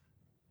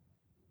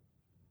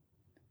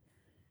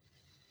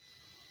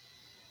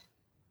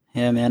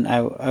 Yeah, man,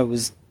 I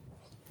was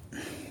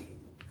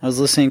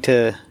listening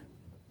to,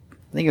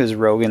 I think it was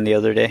Rogan the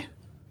other day,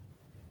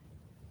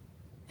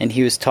 and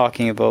he was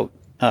talking about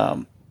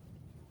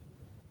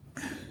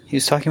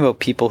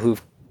people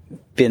who've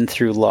been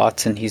through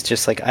lots, and he's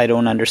just like, I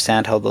don't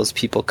understand how those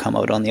people come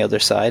out on the other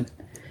side.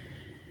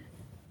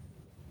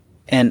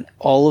 And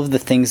all of the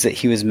things that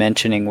he was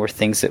mentioning were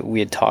things that we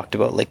had talked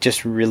about, like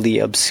just really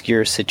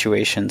obscure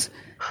situations.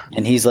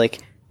 And he's like,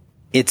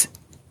 it's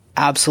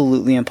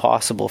absolutely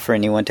impossible for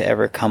anyone to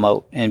ever come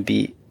out and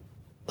be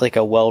like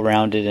a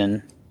well-rounded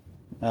and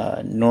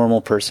normal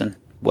person,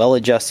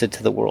 well-adjusted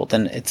to the world.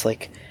 And it's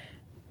like,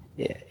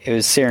 it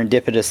was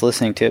serendipitous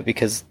listening to it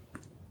because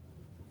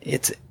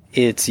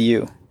it's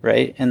you,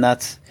 right? And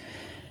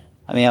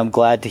I'm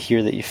glad to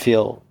hear that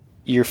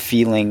you're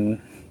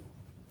feeling,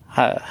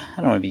 I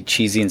don't want to be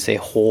cheesy and say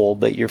whole,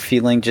 but you're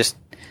feeling just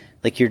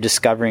like you're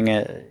discovering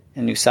a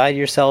new side of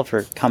yourself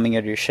or coming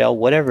out of your shell,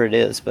 whatever it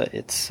is. But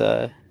it's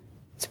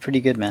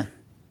pretty good, man.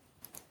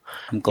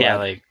 I'm glad. Yeah,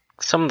 like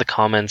some of the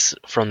comments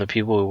from the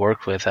people we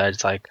worked with,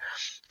 it's like,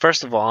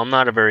 first of all,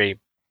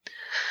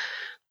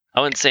 I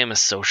wouldn't say I'm a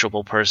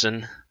sociable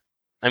person.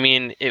 I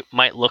mean, it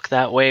might look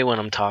that way when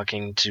I'm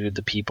talking to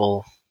the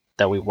people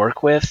that we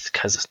work with,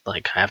 because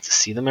like I have to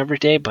see them every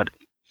day. But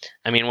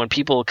I mean, when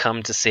people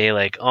come to say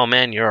like, "Oh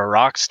man, you're a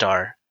rock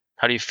star.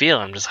 How do you feel?"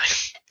 I'm just like,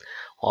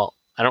 well,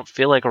 I don't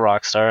feel like a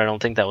rock star. I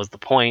don't think that was the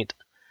point.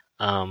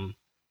 I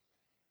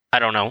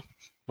don't know.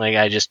 Like,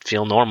 I just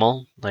feel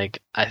normal.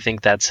 Like, I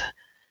think that's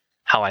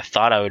how I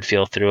thought I would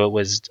feel through it,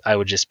 was I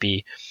would just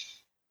be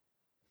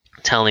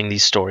telling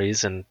these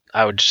stories, and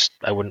I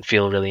wouldn't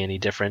feel really any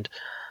different.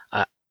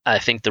 I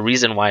think the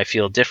reason why I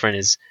feel different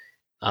is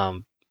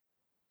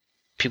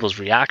people's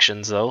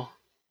reactions, though.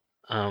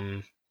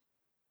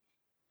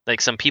 Like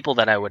some people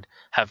that I would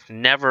have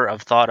never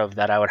have thought of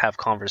that I would have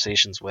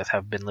conversations with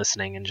have been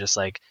listening and just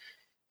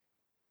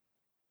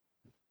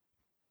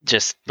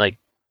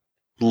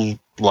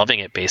loving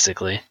it,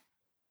 basically.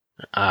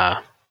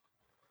 I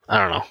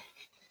don't know.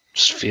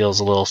 Just feels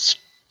a little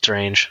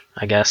strange,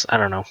 I guess. I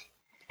don't know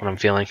what I'm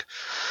feeling.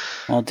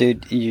 Well,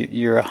 dude,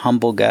 you're a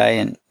humble guy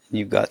and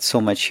you've got so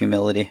much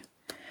humility.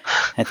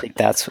 I think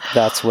that's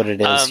what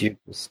it is.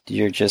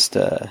 You're just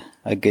a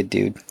good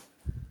dude.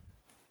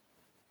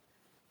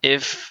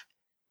 If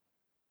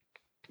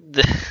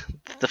the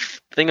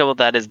thing about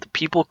that is the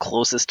people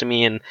closest to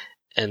me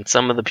and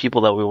some of the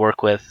people that we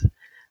work with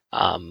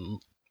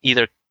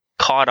either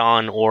caught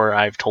on, or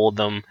I've told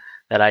them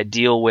that I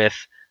deal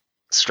with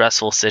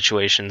stressful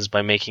situations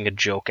by making a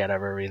joke out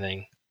of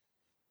everything.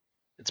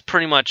 It's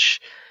pretty much,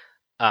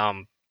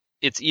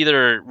 it's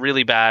either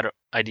really bad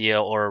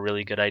idea or a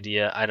really good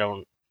idea. I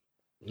don't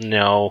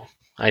know.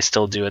 I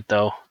still do it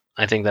though.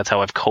 I think that's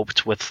how I've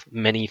coped with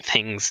many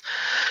things.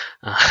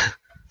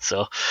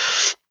 So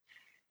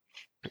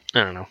I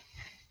don't know.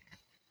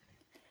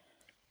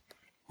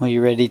 Well,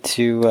 you ready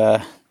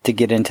to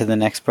get into the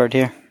next part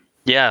here?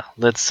 Yeah,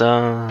 let's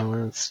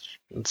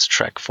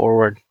trek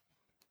forward.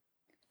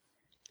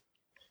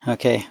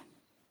 Okay.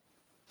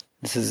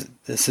 This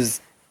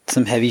is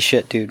some heavy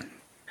shit, dude.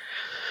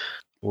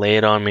 Lay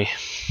it on me.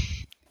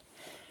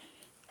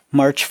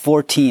 March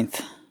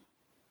 14th,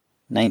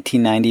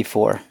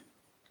 1994.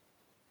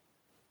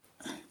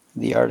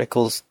 The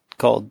article's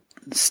called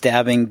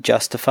Stabbing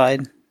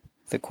Justified?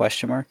 The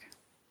question mark.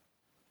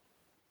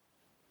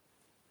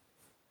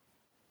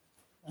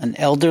 An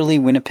elderly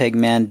Winnipeg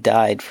man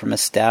died from a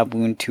stab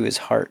wound to his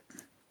heart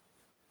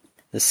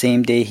the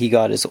same day he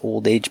got his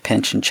old age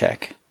pension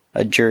check,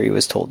 a jury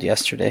was told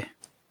yesterday.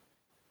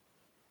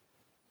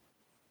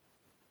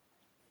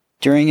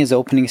 During his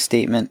opening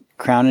statement,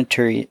 Crown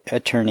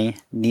Attorney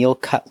Neil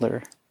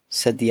Cutler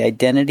said the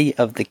identity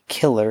of the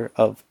killer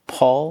of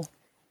Paul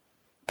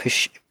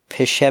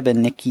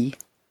Przebylski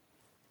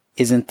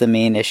isn't the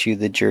main issue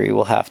the jury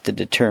will have to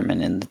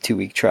determine in the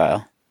 2-week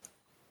trial.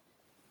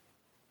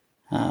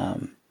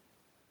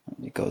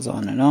 It goes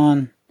on and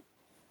on.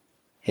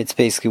 It's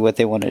basically what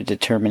they want to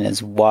determine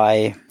is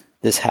why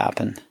this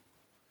happened.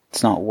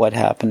 It's not what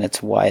happened,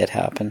 it's why it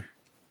happened.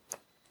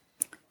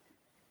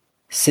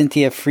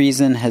 Cynthia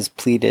Friesen has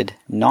pleaded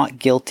not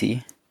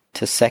guilty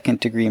to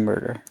second-degree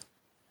murder.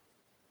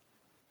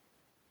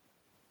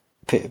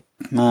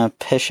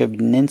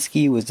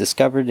 Przebylski was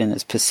discovered in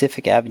his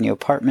Pacific Avenue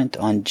apartment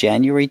on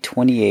January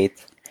 28,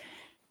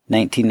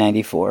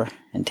 1994,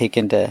 and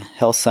taken to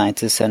Health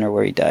Sciences Center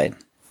where he died.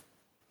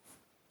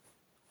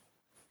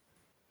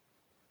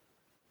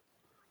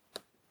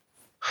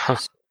 Huh.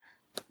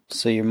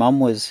 So your mom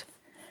was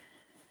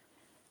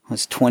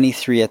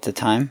 23 at the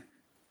time,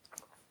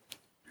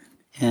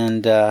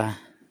 and the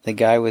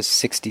guy was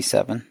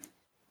 67.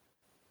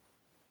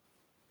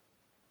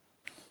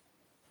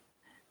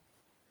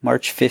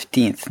 March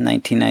 15th,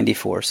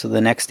 1994, so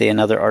the next day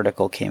another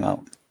article came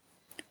out.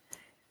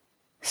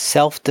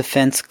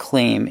 Self-defense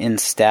claim in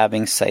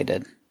stabbing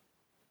cited.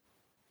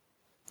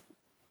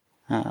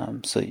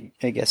 So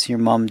I guess your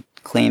mom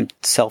claimed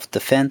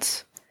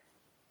self-defense.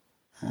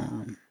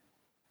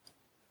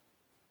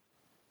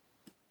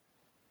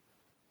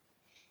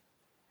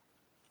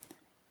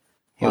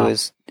 It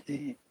was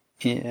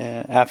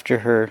after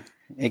her,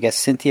 I guess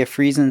Cynthia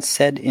Friesen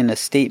said in a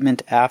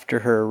statement after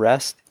her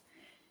arrest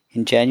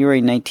in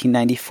January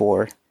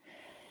 1994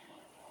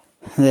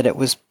 that it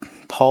was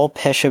Paul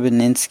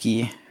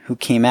Przebylski who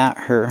came at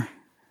her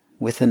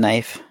with a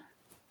knife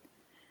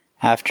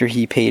after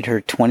he paid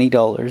her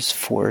 $20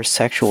 for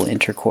sexual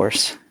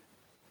intercourse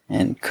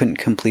and couldn't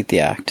complete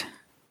the act.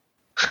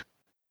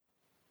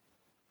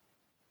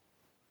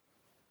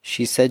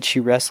 She said she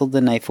wrestled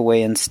the knife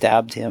away and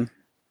stabbed him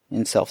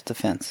in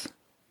self-defense.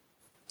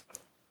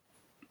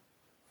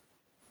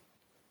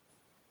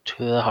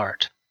 To the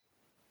heart.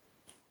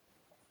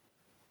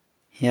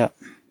 Yep.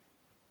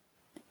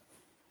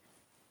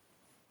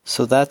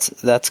 So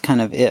that's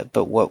kind of it,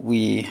 but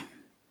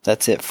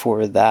that's it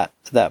for that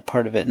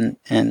part of it,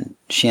 and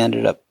she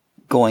ended up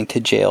going to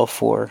jail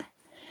for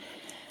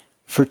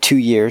 2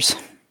 years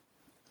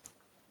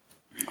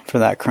for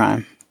that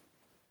crime.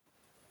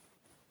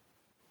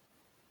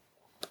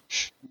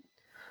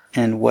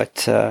 And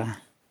what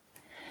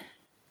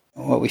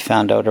we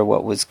found out, or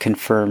what was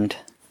confirmed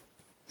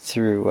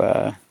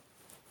through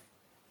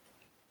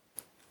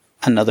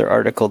another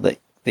article that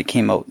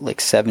came out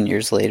like 7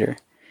 years later,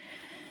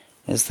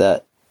 is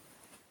that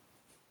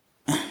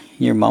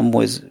your mom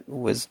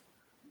was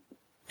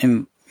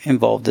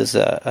involved as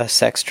a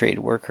sex trade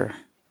worker.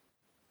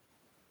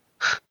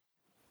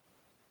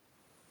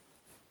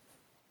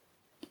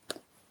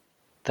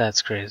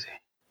 That's crazy.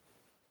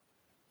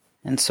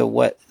 And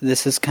so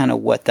this is kind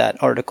of what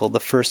that article, the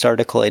first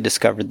article I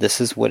discovered,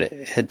 this is what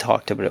it had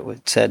talked about.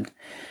 It said,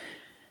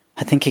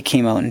 I think it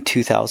came out in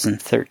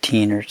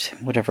 2013 or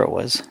whatever it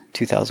was,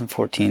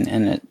 2014,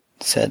 and it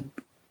said,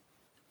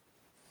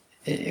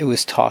 it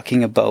was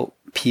talking about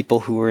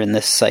people who were in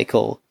this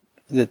cycle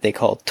that they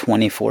call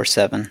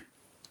 24/7.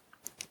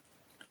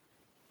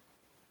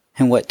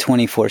 And what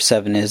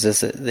 24/7 is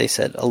that they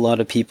said a lot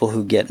of people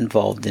who get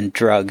involved in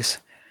drugs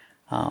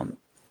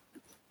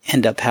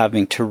end up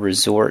having to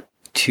resort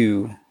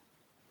to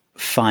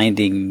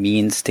finding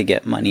means to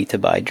get money to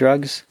buy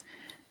drugs.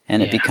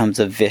 And it becomes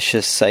a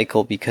vicious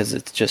cycle because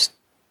it's just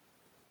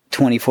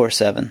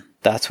 24/7.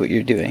 That's what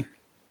you're doing.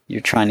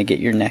 You're trying to get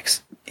your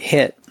next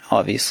hit,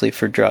 obviously,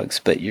 for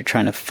drugs, but you're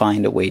trying to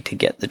find a way to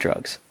get the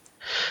drugs.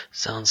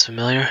 Sounds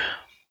familiar.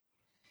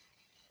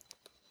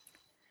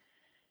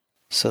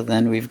 So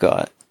then we've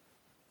got,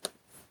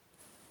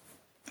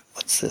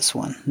 what's this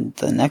one?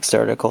 The next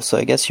article. So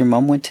I guess your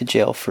mom went to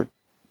jail for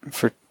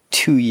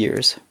 2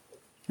 years.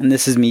 and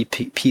this is me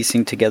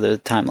piecing together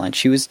the timeline.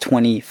 She was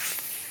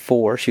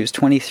 24. She was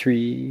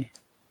 23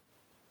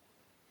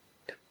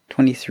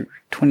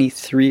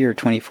 or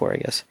 24, I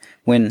guess,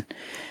 when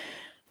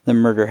the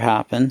murder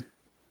happened.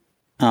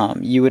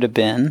 You would have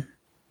been,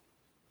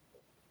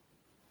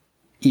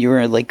 you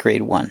were like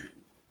grade 1.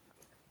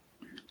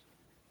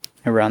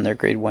 Around there,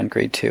 grade 1,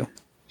 grade 2.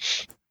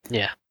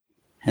 Yeah.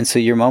 And so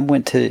your mom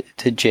went to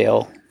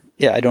jail.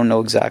 Yeah, I don't know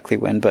exactly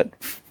when, but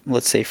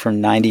let's say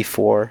from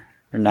 94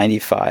 or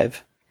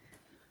 95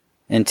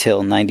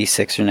 until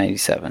 96 or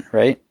 97,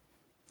 right?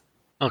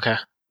 Okay.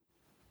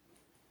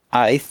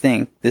 I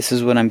think, this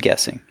is what I'm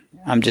guessing.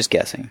 I'm just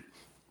guessing.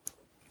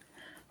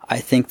 I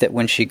think that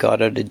when she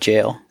got out of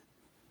jail,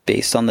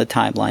 based on the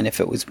timeline, if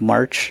it was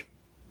March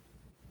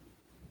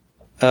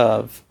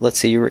of, let's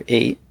say you were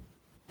 8,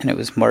 and it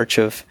was March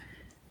of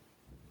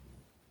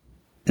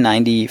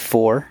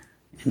 94,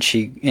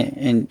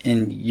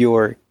 and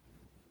your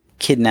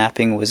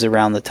kidnapping was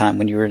around the time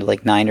when you were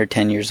like 9 or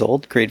 10 years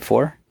old, grade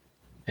 4.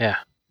 Yeah.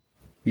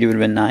 You would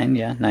have been 9,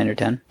 yeah, 9 or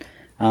 10.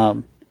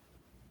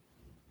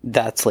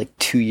 That's like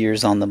 2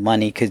 years on the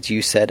money, because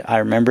you said, I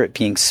remember it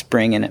being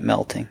spring and it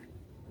melting.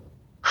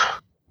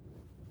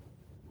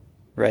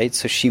 Right?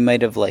 So she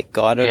might have like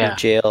got out of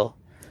jail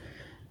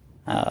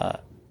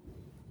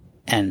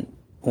and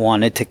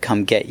wanted to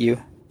come get you,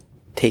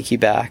 take you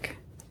back.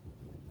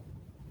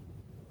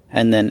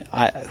 And then,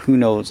 who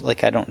knows,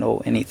 like I don't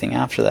know anything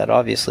after that,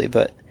 obviously,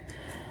 but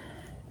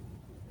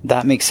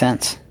that makes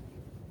sense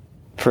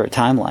for a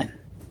timeline.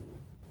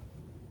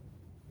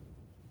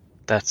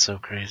 That's so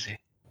crazy.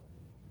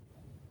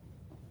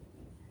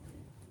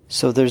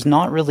 So there's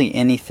not really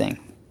anything.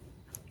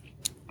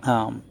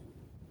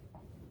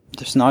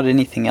 There's not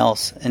anything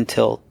else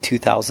until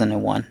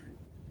 2001.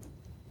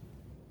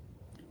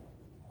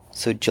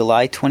 So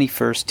July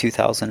 21st,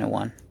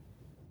 2001.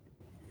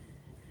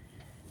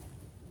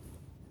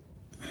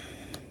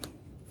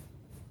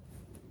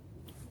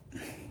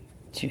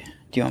 Do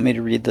you want me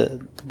to read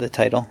the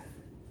title?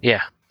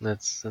 Yeah,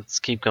 let's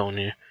keep going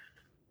here.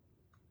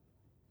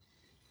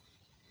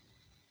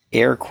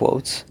 Air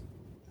quotes.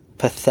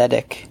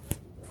 Pathetic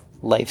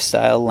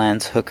lifestyle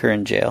lands hooker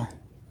in jail.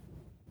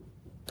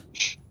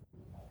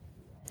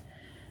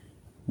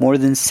 More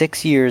than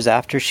 6 years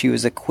after she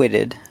was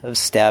acquitted of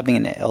stabbing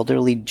an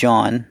elderly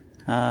John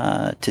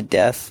to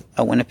death,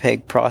 a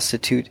Winnipeg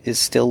prostitute is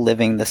still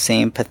living the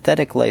same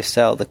pathetic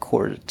lifestyle, the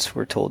courts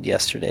were told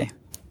yesterday.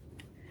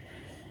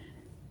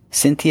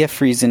 Cynthia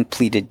Friesen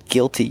pleaded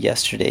guilty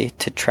yesterday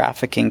to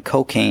trafficking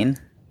cocaine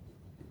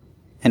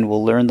and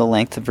will learn the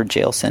length of her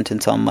jail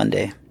sentence on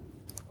Monday.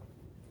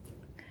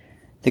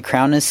 The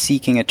Crown is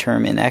seeking a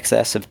term in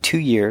excess of 2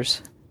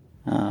 years.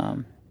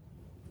 I'll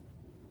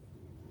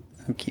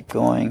keep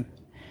going.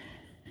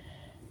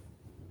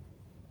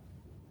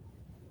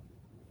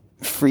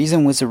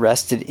 Friesen was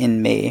arrested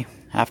in May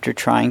after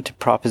trying to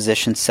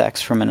proposition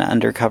sex from an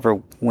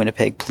undercover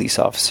Winnipeg police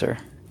officer.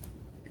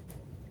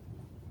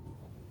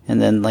 And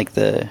then,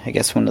 I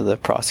guess one of the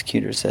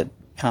prosecutors said,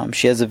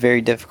 she has a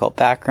very difficult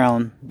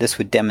background. This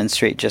would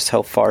demonstrate just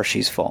how far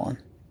she's fallen.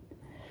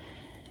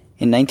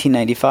 In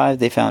 1995,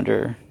 they found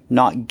her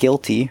not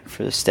guilty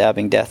for the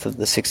stabbing death of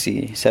the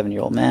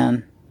 67-year-old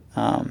man.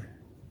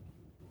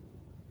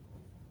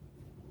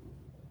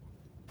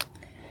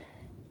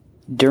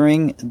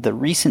 During the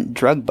recent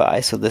drug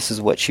buy, so this is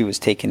what she was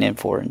taken in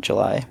for in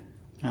July,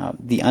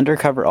 the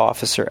undercover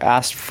officer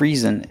asked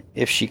Friesen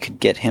if she could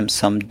get him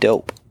some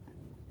dope,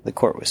 the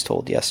court was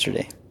told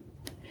yesterday.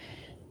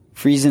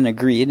 Friesen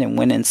agreed and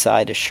went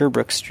inside a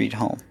Sherbrooke Street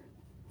home.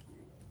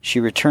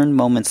 She returned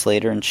moments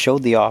later and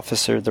showed the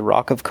officer the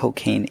rock of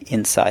cocaine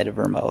inside of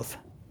her mouth.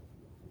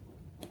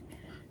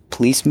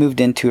 Police moved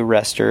in to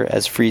arrest her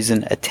as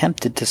Friesen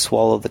attempted to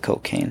swallow the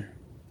cocaine.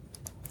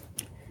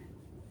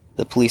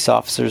 The police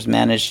officers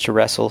managed to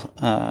wrestle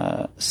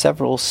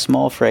several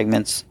small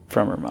fragments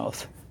from her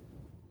mouth.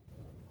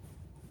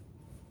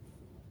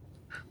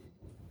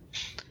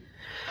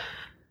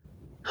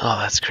 Oh,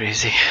 that's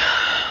crazy.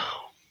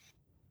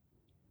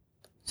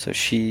 So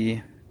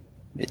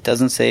it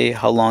doesn't say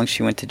how long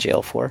she went to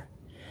jail for.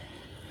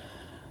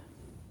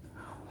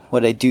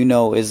 What I do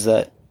know is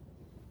that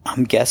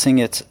I'm guessing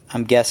it's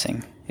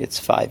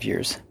 5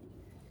 years.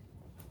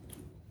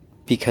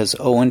 Because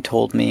Owen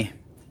told me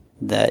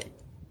that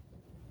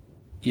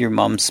your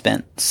mom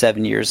spent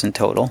 7 years in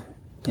total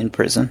in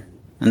prison.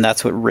 And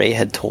that's what Ray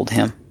had told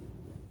him.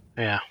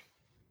 Yeah.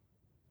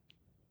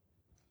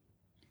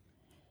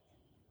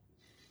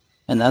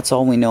 And that's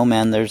all we know,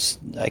 man.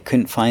 I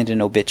couldn't find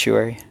an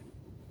obituary.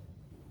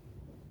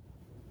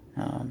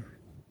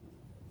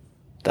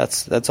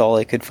 That's all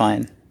I could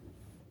find.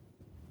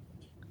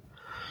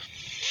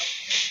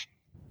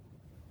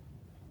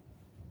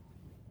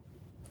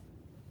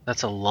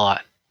 That's a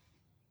lot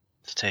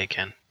to take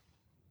in.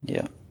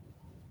 Yeah.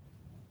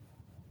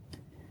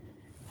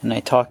 And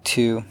I told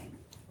you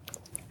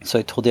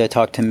I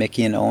talked to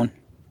Mickey and Owen.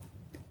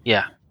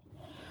 Yeah.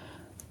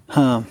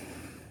 I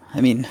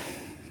mean,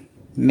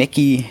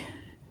 Mickey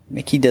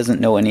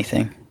doesn't know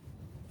anything.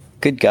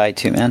 Good guy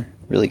too, man.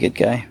 really good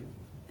guy.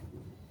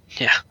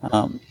 Yeah.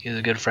 He was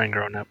a good friend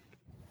growing up.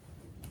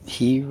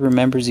 He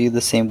remembers you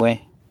the same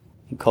way.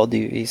 He called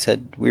you, he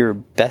said, we were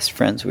best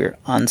friends, we were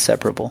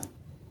inseparable.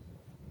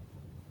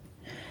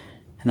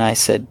 And I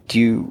said,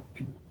 do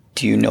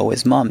you know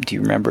his mom? Do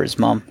you remember his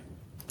mom?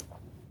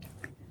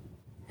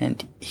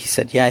 And he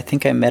said, yeah, I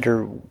think I met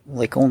her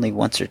like only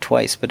once or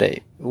twice, but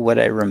what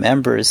I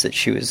remember is that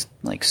she was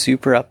like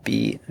super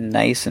upbeat,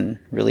 nice, and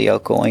really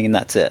outgoing, and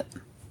that's it.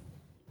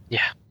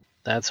 Yeah,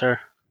 that's her.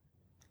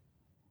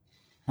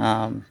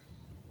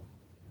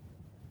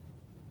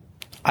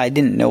 I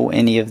didn't know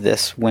any of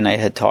this when I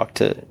had talked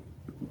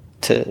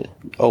to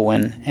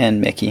Owen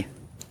and Mickey.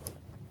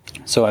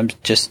 So I'm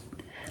just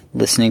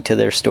listening to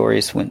their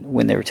stories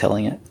when they were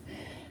telling it.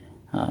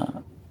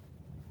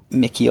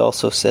 Mickey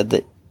also said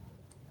that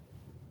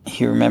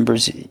he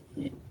remembers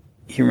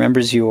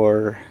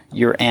your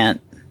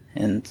aunt,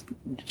 and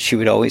she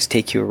would always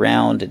take you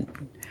around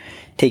and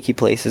take you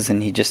places,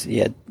 and he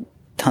had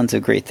tons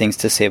of great things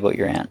to say about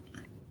your aunt.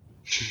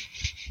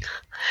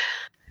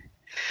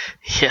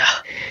 Yeah.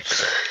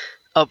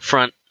 Up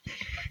front,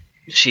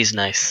 she's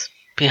nice.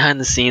 Behind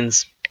the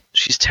scenes,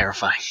 she's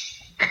terrifying.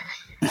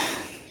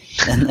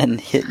 And then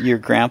hit your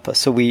grandpa.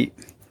 So when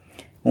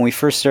we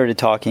first started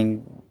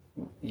talking,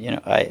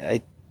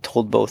 I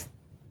told both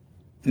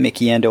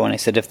Mickey and Owen, I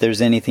said, if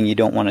there's anything you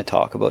don't want to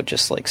talk about,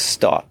 just like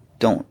stop.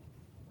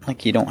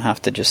 You don't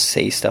have to just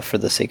say stuff for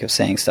the sake of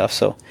saying stuff.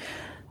 So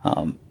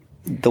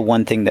the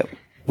one thing that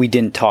we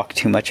didn't talk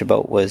too much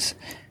about was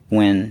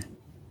when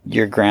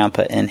your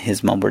grandpa and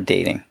his mom were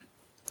dating.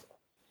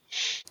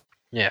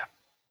 Yeah.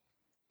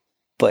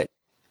 But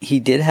he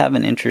did have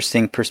an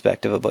interesting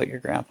perspective about your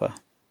grandpa.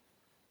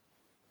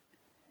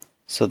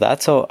 So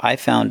that's how I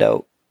found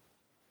out.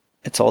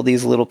 It's all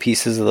these little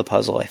pieces of the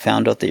puzzle. I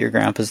found out that your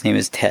grandpa's name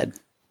is Ted.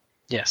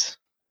 Yes.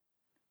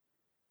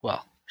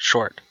 Well,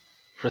 short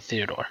for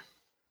Theodore.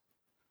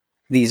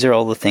 These are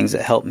all the things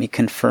that helped me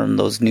confirm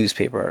those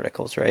newspaper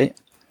articles, right?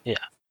 Yeah.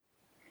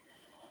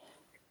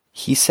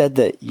 He said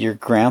that your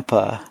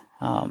grandpa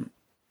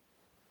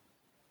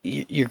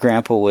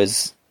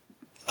was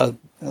a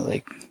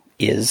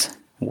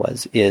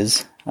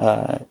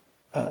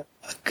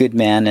good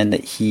man, and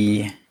that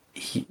he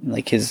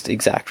like his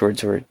exact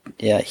words were,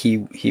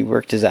 he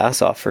worked his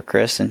ass off for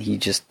Chris, and he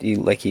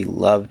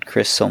loved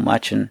Chris so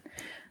much, and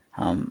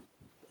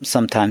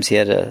sometimes he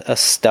had a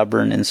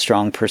stubborn and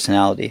strong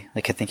personality.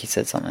 Like I think he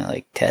said something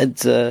like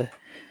Ted's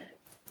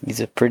he's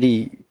a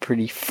pretty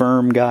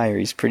firm guy, or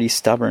he's pretty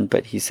stubborn,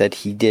 but he said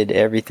he did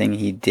everything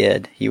he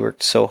did. He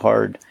worked so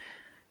hard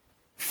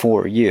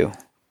for you.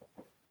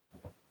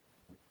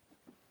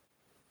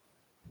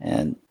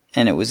 And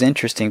it was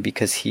interesting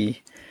because I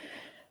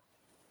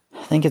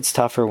think it's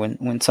tougher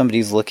when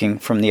somebody's looking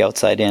from the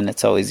outside in.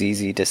 It's always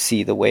easy to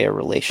see the way a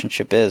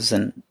relationship is,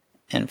 and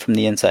from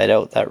the inside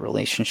out, that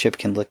relationship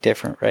can look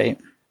different, right?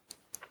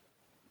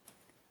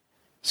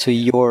 So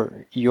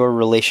your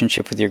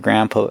relationship with your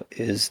grandpa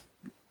is,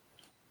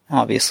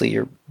 obviously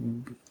you're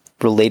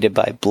related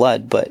by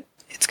blood, but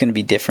it's going to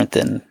be different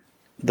than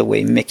the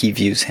way Mickey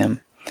views him.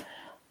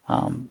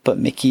 But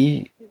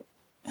Mickey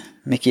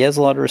has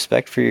a lot of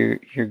respect for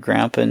your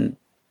grandpa,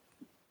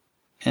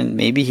 and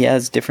maybe he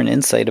has different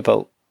insight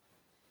about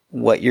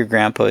what your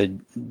grandpa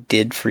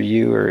did for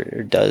you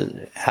or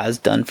has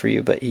done for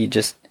you. But he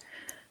just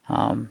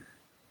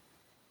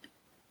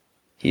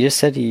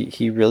said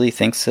he really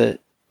thinks that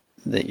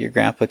your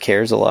grandpa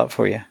cares a lot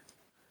for you.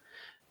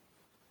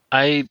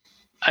 I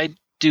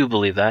do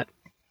believe that.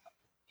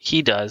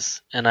 He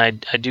does, and I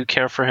do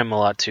care for him a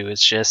lot too.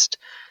 It's just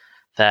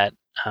that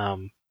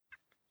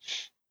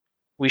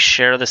we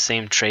share the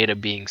same trait of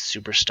being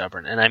super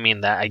stubborn, and I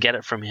mean that. I get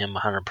it from him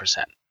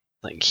 100%.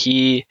 Like,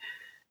 he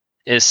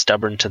is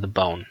stubborn to the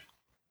bone,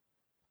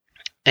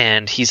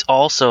 and he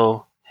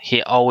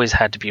always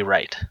had to be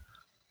right.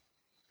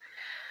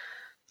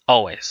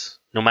 Always.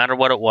 No matter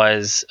what it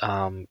was,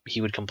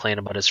 he would complain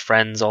about his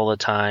friends all the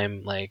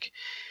time. Like,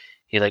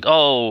 one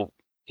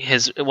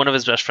of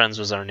his best friends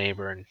was our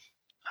neighbor, and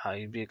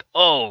he'd be like,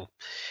 oh,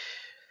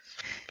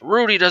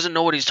 Rudy doesn't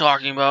know what he's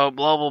talking about,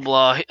 blah, blah,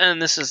 blah.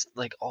 And this is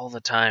like all the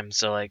time.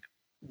 So like,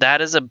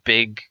 that is a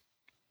big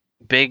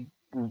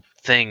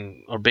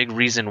thing, or big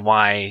reason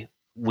why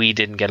we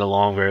didn't get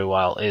along very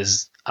well,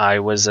 is I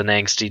was an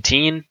angsty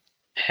teen,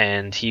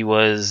 and he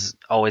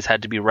always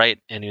had to be right,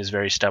 and he was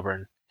very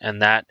stubborn.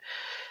 And that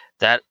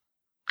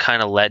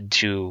kind of led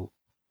to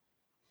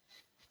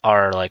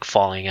our like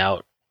falling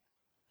out.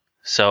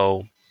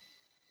 So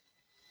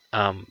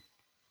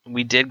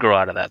we did grow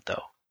out of that,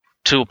 though,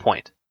 to a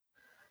point.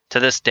 To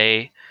this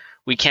day,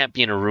 we can't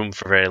be in a room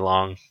for very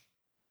long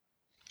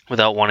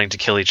without wanting to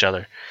kill each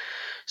other.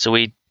 So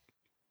we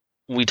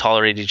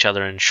tolerate each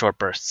other in short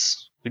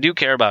bursts. We do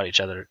care about each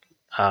other.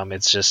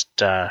 It's just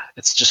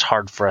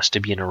hard for us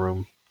to be in a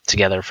room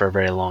together for a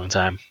very long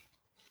time.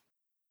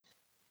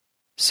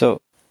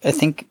 So I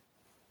think,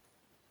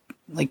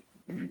 like,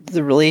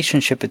 the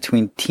relationship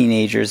between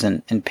teenagers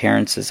and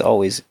parents is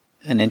always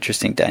an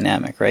interesting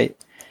dynamic, right?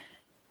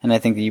 And I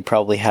think that you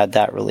probably had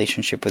that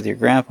relationship with your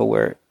grandpa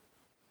where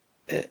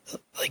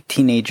like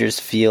teenagers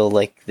feel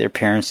like their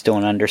parents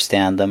don't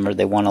understand them or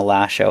they want to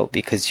lash out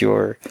because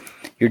you're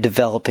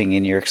developing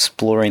and you're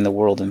exploring the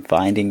world and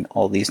finding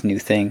all these new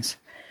things.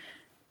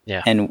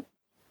 Yeah. And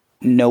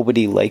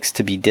nobody likes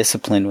to be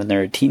disciplined when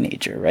they're a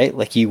teenager, right?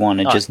 Like you want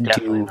to just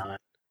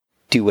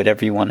do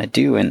whatever you want to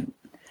do. And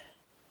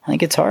I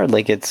think it's hard.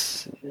 Like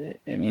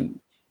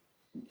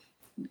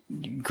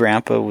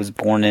grandpa was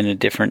born in a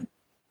different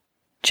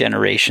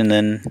generation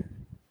than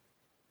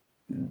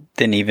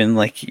even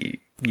like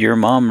your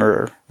mom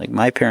or like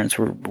my parents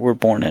were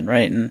born in,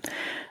 right?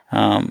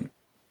 And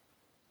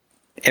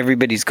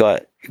everybody's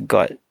got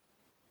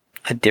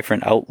a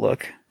different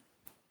outlook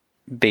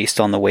based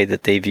on the way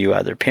that they view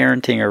either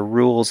parenting or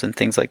rules and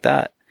things like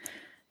that.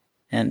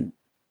 And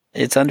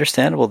it's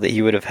understandable that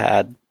he would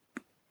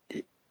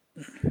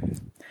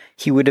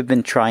have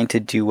been trying to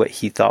do what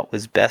he thought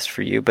was best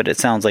for you, but it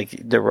sounds like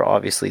there were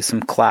obviously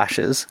some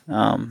clashes.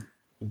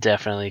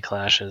 Definitely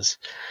clashes.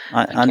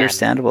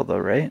 Understandable though,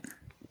 right?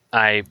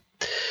 I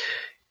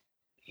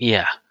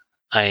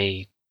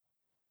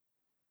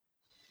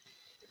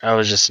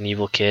was just an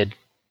evil kid,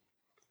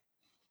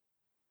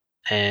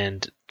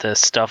 and the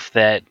stuff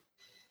that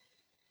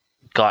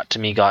got to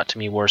me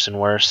worse and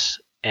worse,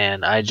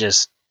 and I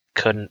just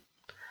couldn't.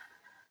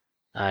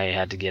 I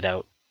had to get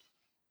out.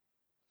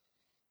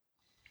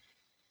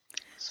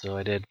 So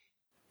I did.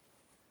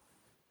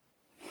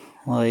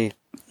 Well, I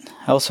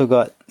also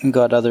got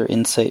other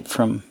insight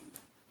from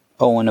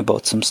Owen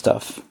about some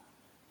stuff.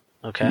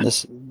 Okay. And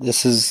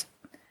this is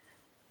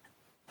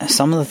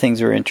some of the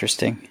things were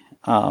interesting.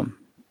 Owen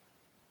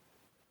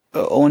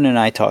and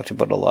I talked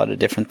about a lot of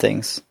different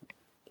things.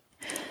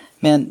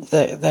 Man,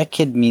 that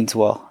kid means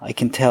well. I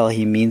can tell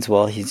he means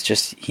well.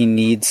 He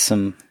needs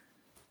a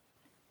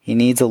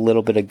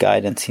little bit of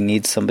guidance. He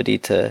needs somebody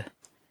to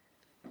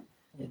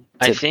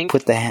I think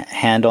put the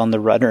hand on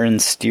the rudder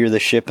and steer the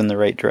ship in the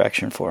right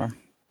direction for him.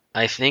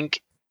 I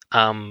think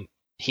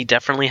he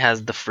definitely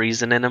has the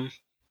Friesen in him,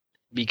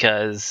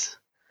 because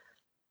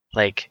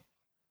like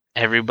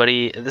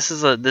everybody, this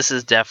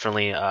is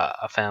definitely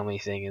a family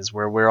thing, is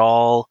where we're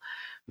all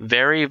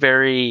very,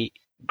 very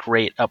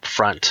great up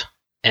front,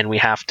 and we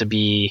have to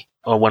be,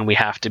 or when we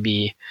have to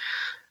be,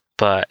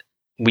 but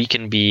we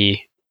can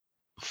be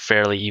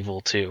fairly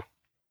evil too.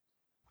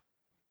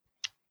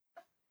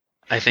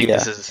 I think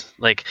this is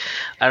like,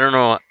 I don't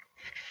know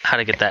how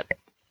to get that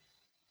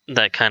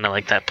kind of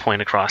like that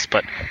point across,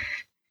 but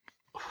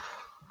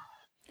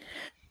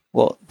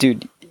well,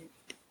 dude,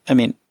 I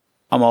mean,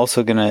 I'm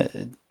also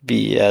gonna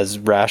be as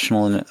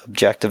rational and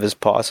objective as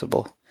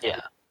possible.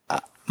 Yeah.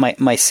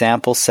 My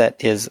sample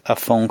set is a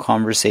phone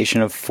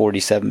conversation of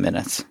 47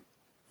 minutes.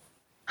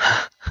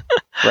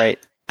 Right?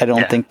 I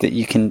don't think that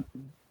you can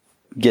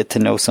get to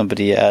know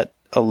somebody at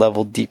a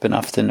level deep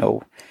enough to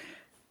know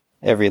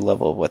every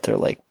level of what they're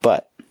like,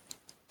 but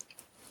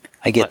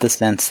I get the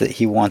sense that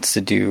he wants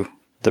to do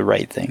the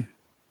right thing.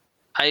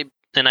 I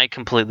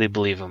completely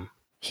believe him.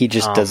 He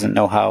just doesn't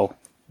know how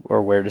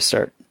or where to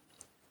start.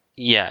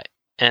 Yeah,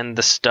 and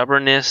the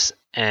stubbornness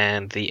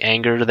and the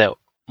anger that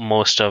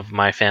most of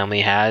my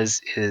family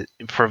has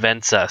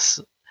prevents us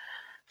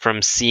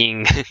from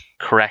seeing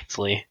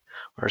correctly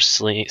or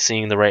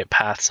seeing the right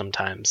path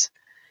sometimes.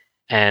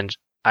 And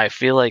I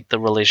feel like the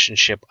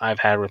relationship I've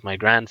had with my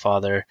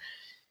grandfather,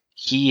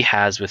 he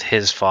has with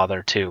his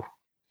father too.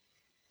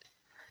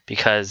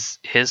 Because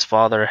his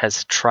father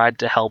has tried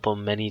to help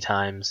him many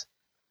times,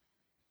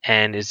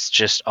 and it's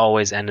just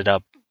always ended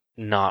up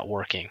not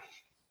working.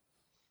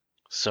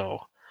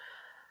 So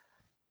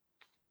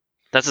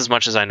that's as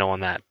much as I know on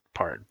that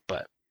part,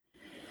 but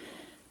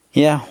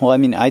yeah, well, I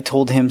mean, I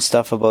told him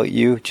stuff about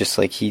you, just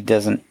like he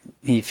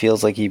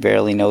feels like he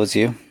barely knows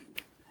you.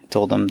 I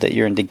told him that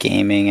you're into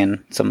gaming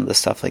and some of the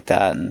stuff like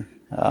that, and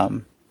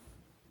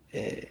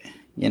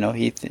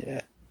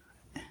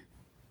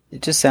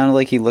it just sounded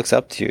like he looks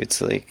up to you.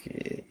 It's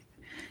like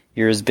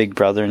you're his big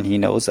brother and he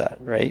knows that,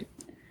 right?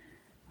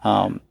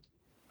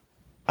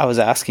 I was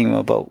asking him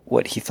about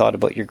what he thought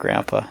about your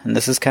grandpa, and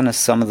this is kind of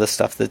some of the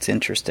stuff that's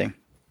interesting.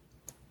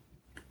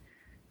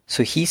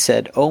 So he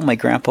said, "Oh, my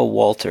grandpa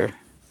Walter."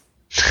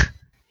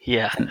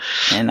 Yeah.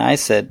 And I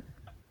said,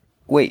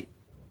 "Wait,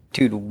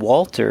 dude,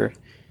 Walter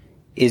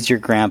is your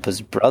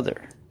grandpa's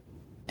brother."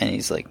 And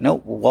he's like, "No,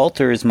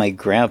 Walter is my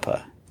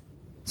grandpa."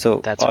 So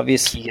that's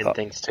obviously Keegan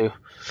thinks too.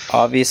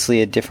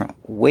 Obviously a different...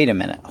 Wait a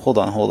minute. Hold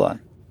on.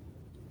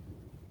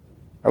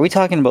 Are we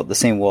talking about the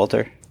same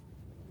Walter?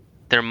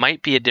 There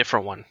might be a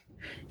different one.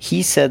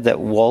 He said that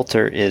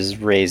Walter is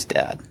Ray's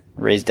dad.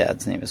 Ray's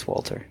dad's name is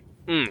Walter.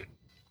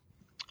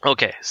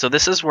 Okay, so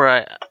this is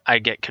where I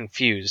get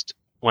confused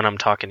when I'm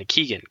talking to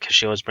Keegan, because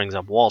she always brings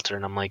up Walter,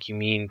 and I'm like, you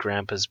mean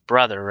Grandpa's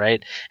brother,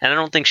 right? And I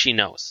don't think she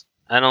knows.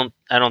 I don't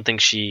think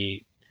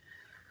she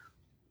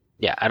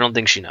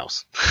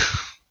knows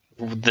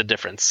the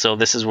difference. So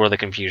this is where the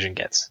confusion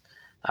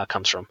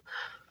comes from.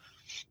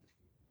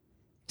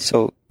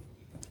 So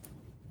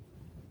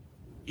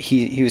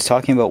he was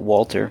talking about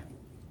Walter,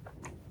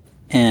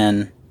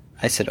 and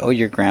I said, oh,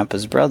 your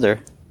grandpa's brother.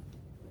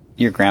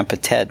 Your grandpa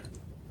Ted.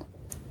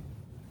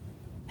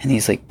 And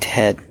he's like,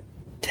 Ted.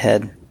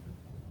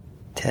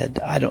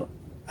 I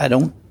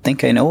don't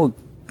think I know.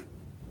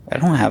 I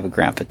don't have a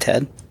grandpa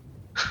Ted.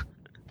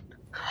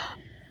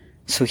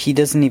 So he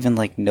doesn't even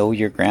like know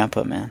your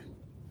grandpa, man.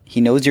 He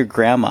knows your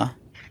grandma,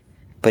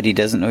 but he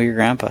doesn't know your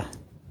grandpa.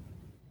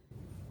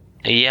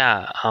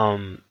 Yeah,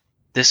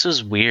 this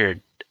was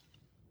weird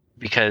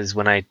because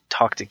when I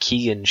talk to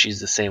Keegan, she's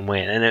the same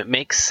way, and it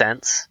makes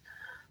sense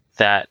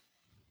that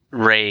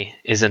Ray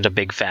isn't a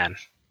big fan.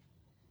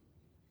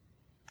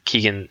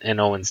 Keegan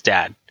and Owen's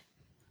dad.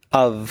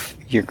 Of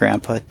your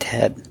grandpa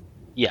Ted.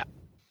 Yeah.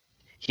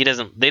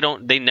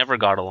 They never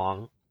got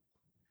along.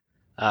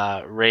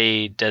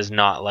 Ray does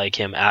not like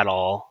him at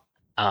all.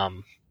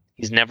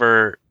 He's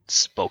never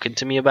spoken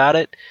to me about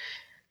it.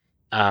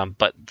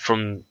 But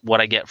from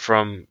what I get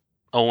from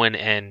Owen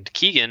and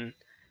Keegan,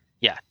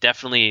 yeah,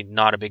 definitely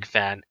not a big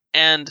fan.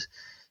 And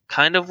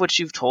kind of what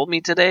you've told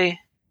me today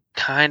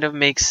kind of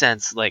makes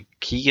sense. Like,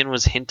 Keegan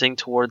was hinting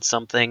towards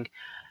something,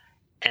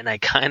 and I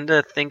kind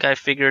of think I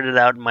figured it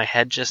out in my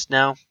head just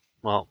now.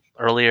 Well,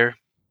 earlier.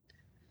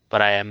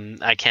 But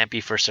I can't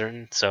be for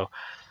certain, so...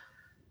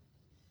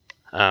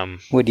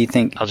 what do you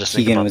think I'll just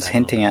Keegan was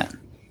hinting at?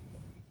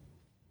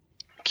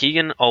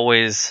 Keegan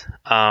always,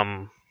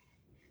 when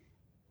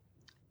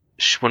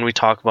we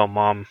talk about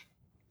mom,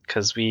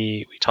 because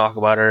we talk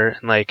about her,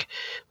 and like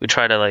we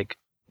try to like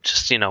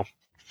just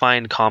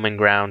find common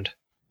ground,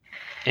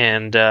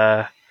 and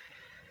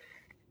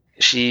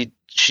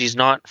she's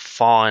not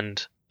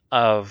fond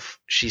of.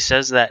 She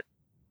says that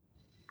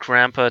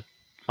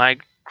my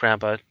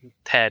grandpa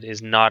Ted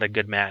is not a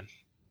good man,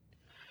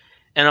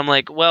 and I'm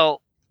like,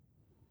 well,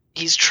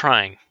 he's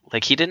trying.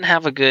 Like, he didn't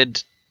have a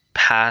good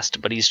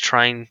past, but he's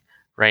trying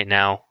right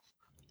now,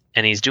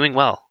 and he's doing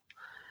well.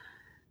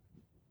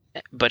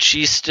 But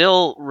she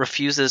still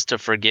refuses to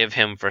forgive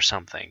him for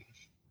something.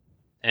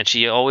 And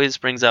she always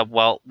brings up,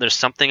 well, there's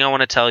something I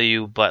want to tell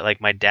you, but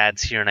like my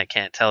dad's here and I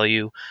can't tell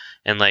you.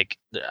 And like,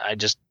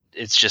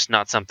 it's just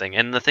not something.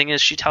 And the thing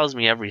is, she tells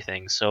me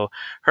everything. So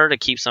her to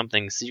keep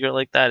something secret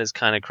like that is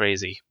kind of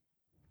crazy.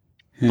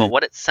 But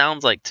what it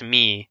sounds like to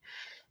me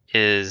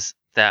is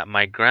that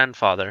my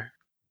grandfather,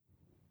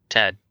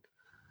 Ted,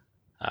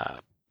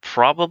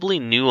 probably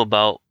knew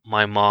about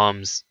my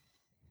mom's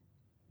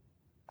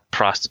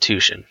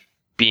prostitution,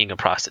 being a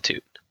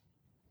prostitute.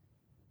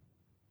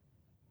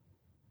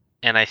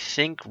 And I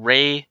think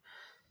Ray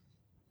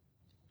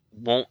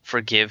won't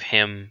forgive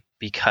him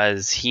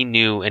because he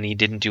knew and he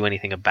didn't do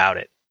anything about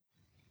it.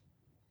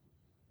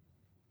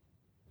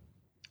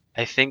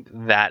 I think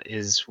that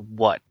is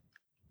what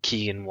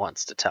Keegan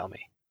wants to tell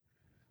me.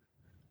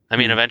 I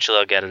mean, eventually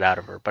I'll get it out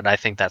of her, but I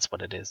think that's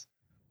what it is.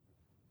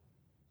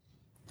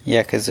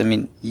 Yeah, because, I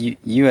mean,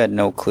 you had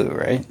no clue,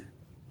 right?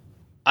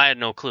 I had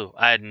no clue.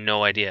 I had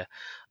no idea.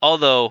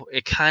 Although,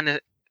 it kind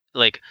of,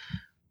 like,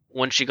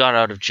 when she got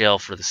out of jail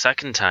for the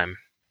second time,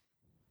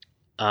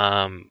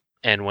 and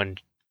when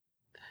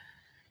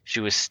she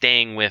was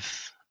staying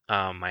with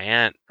my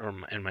aunt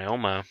and my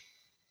Oma,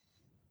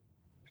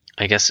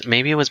 I guess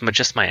maybe it was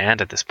just my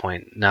aunt at this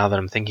point, now that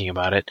I'm thinking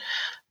about it,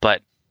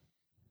 but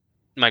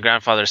my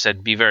grandfather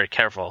said, be very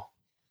careful.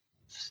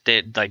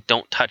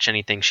 Don't touch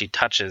anything she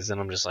touches. And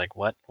I'm just like,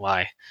 what?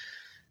 Why?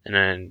 And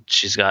then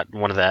she's got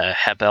one of the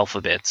Hep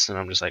alphabets, and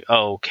I'm just like,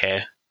 oh,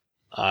 okay.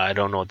 I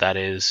don't know what that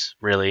is,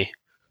 really,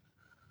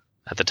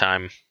 at the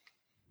time.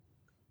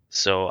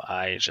 So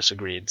I just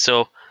agreed.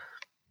 So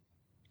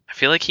I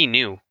feel like he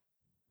knew.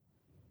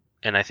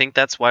 And I think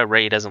that's why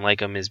Ray doesn't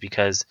like him, is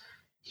because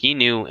he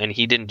knew and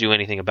he didn't do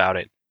anything about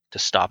it to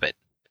stop it.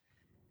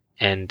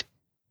 And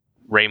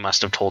Ray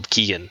must have told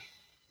Keegan.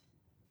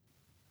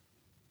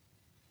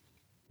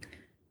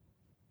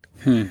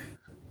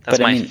 That's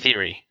my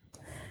theory.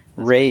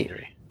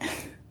 Ray,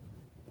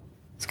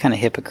 it's kind of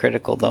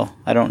hypocritical, though.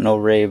 I don't know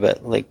Ray,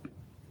 but like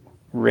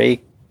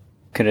Ray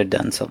could have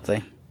done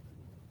something.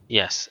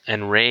 Yes,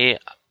 and Ray,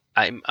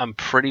 I'm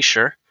pretty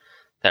sure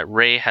that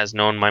Ray has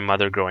known my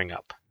mother growing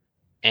up,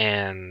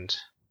 and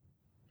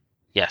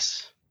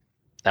yes,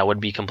 that would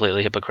be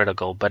completely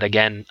hypocritical. But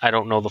again, I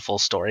don't know the full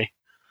story,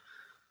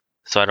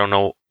 so I don't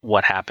know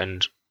what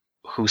happened,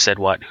 who said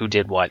what, who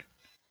did what.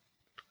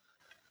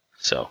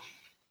 So,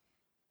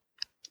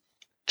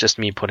 just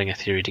me putting a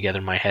theory together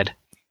in my head.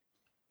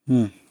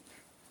 Well,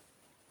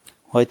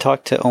 I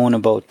talked to Owen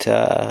about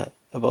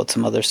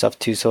some other stuff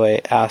too. So I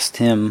asked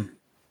him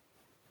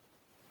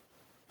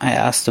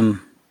about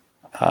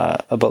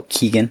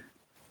Keegan,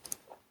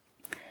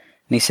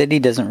 and he said he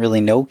doesn't really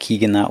know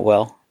Keegan that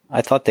well.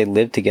 I thought they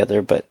lived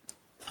together, but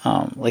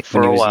like for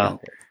when he a was while.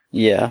 younger.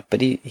 Yeah,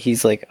 but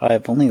he's like,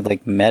 I've only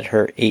like met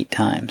her 8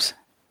 times.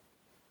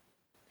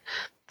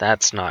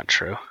 That's not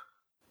true.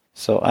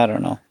 So I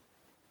don't know.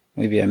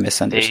 Maybe I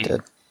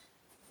misunderstood.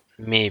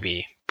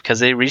 Maybe.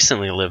 Because they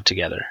recently lived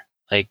together.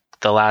 Like,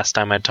 the last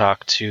time I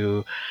talked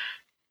to...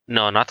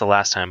 No, not the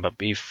last time, but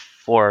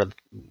before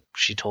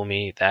she told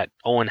me that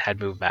Owen had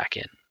moved back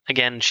in.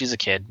 again, she's a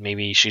kid.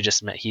 Maybe she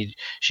just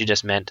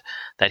meant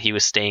that he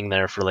was staying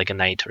there for like a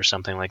night or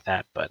something like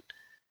that. But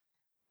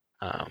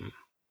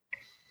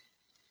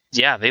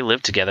yeah, they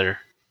lived together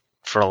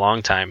for a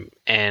long time,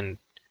 and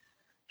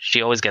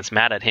she always gets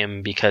mad at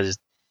him because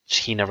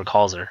he never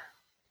calls her.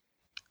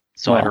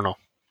 So I don't know.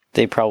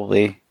 They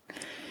probably,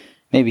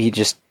 maybe he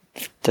just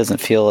doesn't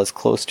feel as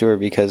close to her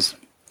because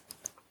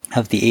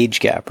of the age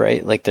gap,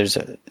 right? Like there's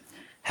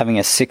having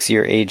a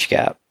 6-year age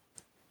gap,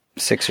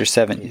 6 or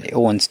 7.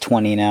 Owen's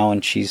 20 now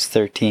and she's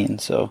 13,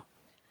 so.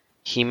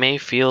 He may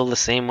feel the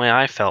same way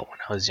I felt when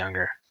I was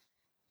younger.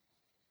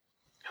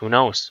 Who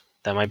knows?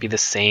 That might be the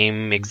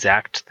same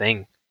exact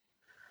thing.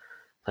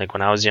 Like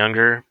when I was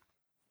younger,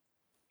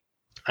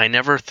 I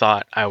never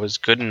thought I was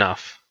good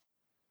enough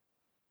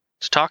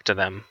to talk to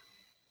them.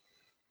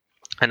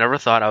 I never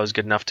thought I was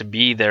good enough to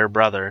be their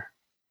brother.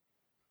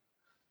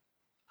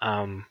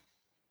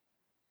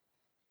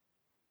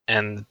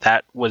 And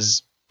that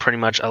was pretty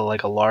much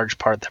a large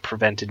part that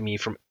prevented me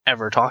from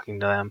ever talking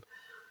to them.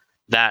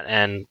 That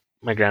and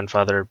my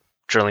grandfather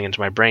drilling into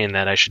my brain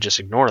that I should just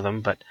ignore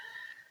them, but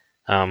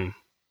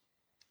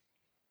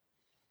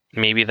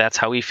maybe that's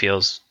how he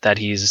feels, that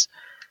he's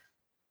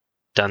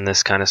done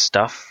this kind of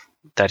stuff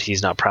that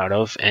he's not proud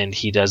of, and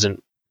he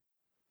doesn't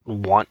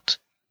want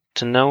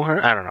to know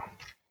her. I don't know.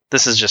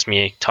 This is just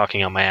me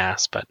talking on my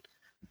ass, but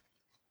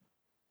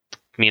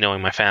me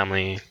knowing my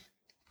family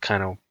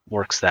kind of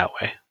works that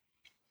way.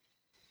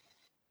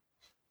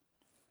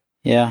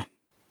 Yeah.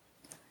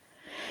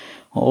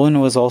 Owen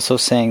was also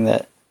saying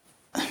that,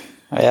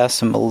 I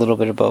asked him a little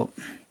bit about,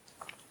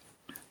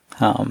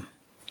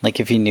 like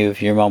if he knew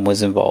if your mom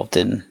was involved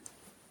in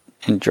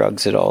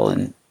drugs at all,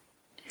 and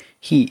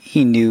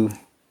he knew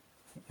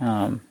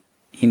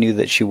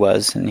that she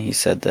was, and he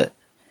said that,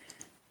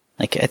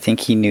 like, I think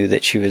he knew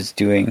that she was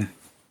doing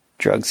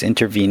drugs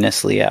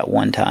intravenously at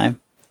one time,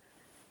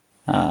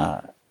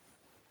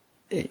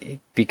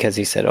 because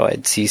he said,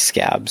 I'd see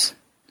scabs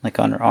like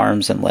on her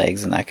arms and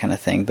legs and that kind of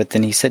thing. But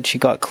then he said she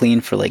got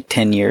clean for like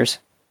 10 years.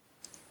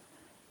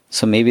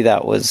 So maybe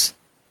that was,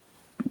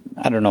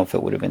 I don't know if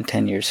it would have been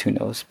 10 years, who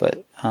knows,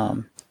 but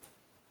a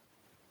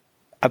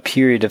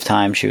period of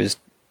time she was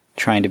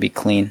trying to be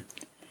clean.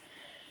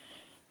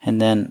 And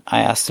then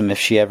I asked him if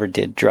she ever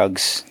did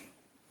drugs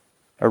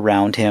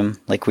around him.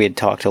 Like we had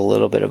talked a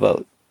little bit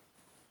about,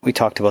 we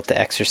talked about the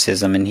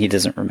exorcism, and he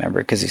doesn't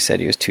remember because he said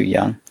he was too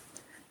young.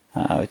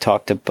 We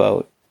talked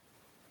about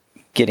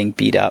getting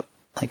beat up,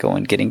 like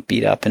Owen getting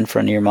beat up in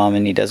front of your mom,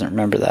 and he doesn't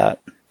remember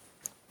that.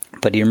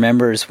 But he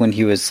remembers when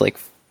he was like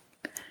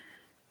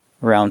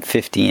around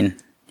 15,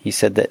 he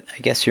said that, I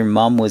guess your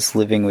mom was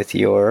living with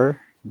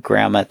your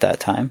grandma at that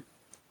time.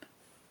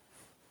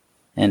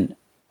 And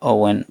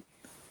Owen,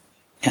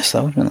 yes,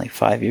 that would have been like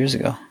 5 years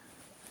ago.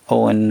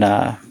 Owen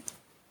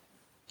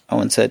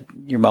said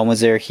your mom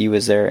was there, he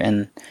was there,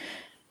 and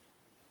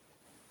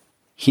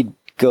he'd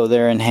go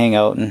there and hang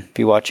out and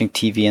be watching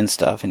TV and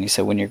stuff. And he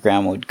said when your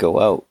grandma would go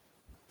out,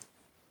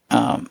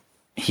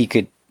 he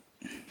could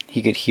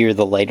hear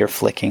the lighter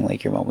flicking,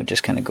 like your mom would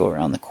just kind of go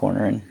around the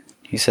corner. And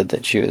he said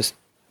that she was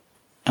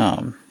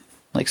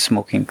like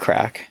smoking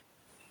crack,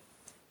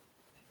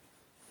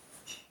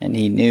 and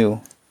he knew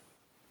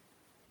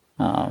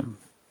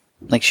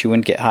like she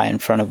wouldn't get high in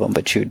front of him,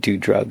 but she would do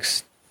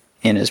drugs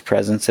in his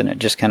presence, and it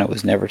just kind of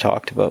was never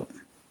talked about.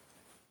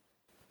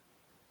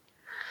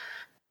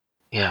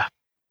 Yeah.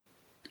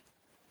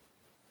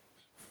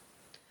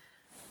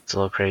 It's a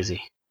little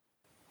crazy.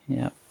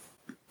 Yeah.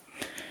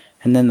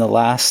 And then the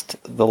last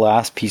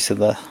piece of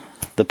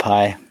the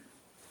pie,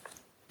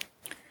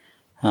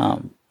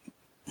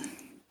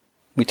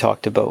 we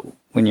talked about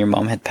when your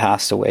mom had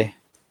passed away.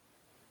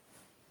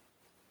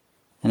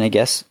 And I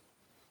guess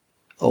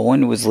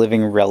Owen was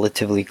living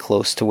relatively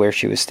close to where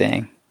she was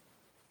staying.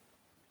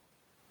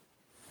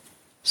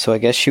 So I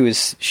guess she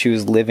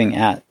was living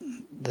at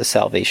the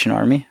Salvation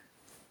Army.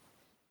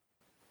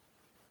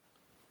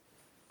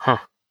 Huh.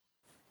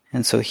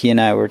 And so he and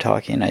I were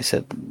talking, and I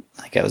said,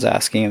 like, I was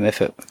asking him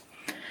if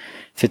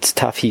it's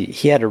tough.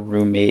 He had a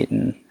roommate,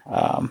 and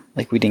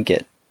like we didn't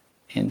get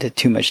into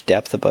too much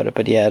depth about it,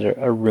 but he had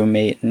a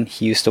roommate, and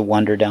he used to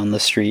wander down the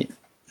street,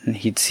 and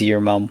he'd see your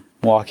mom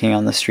walking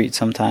on the street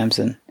sometimes,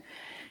 and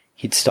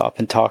he'd stop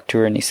and talk to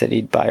her, and he said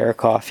he'd buy her a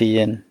coffee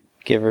and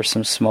give her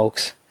some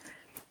smokes,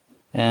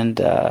 and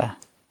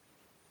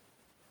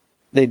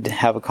they'd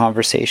have a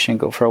conversation,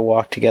 go for a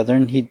walk together,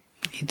 and he'd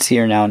see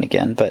her now and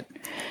again. But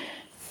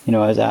you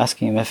know, I was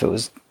asking him if it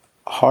was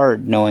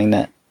hard knowing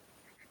that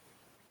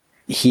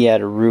he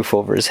had a roof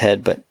over his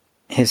head, but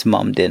his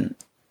mom didn't.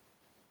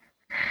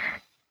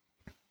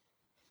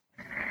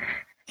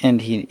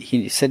 And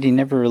he said he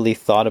never really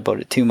thought about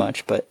it too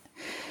much, but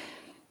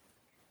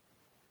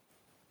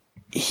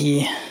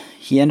he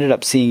ended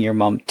up seeing your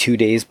mom 2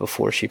 days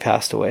before she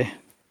passed away.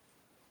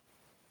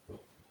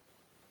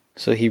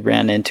 So he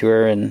ran into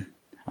her, and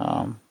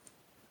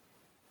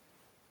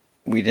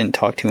we didn't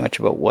talk too much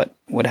about what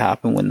would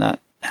happen when that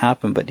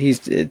happened, but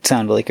it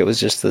sounded like it was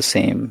just the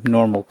same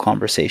normal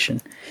conversation.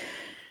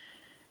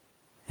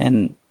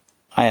 And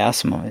I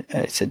asked him,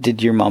 I said,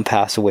 did your mom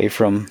pass away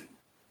from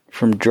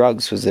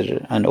drugs? Was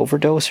it an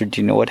overdose, or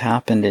do you know what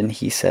happened? And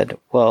he said,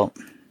 well,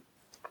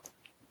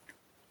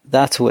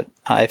 that's what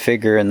I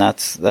figure, and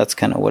that's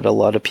kind of what a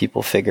lot of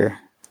people figure.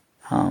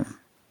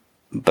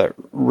 But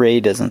Ray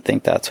doesn't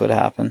think that's what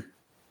happened.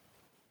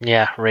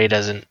 Yeah, Ray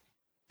doesn't.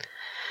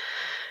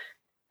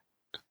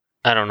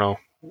 I don't know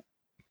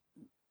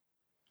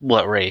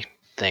what Ray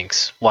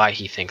thinks, why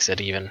he thinks it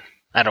even.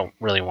 I don't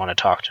really want to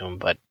talk to him,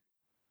 but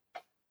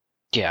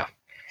yeah.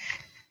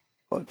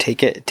 Well,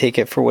 take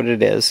it for what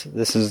it is.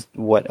 This is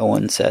what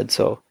Owen said,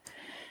 so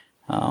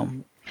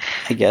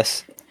I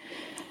guess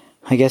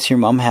your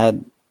mom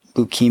had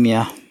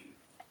leukemia,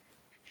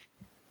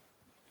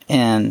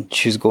 and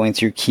she was going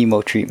through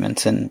chemo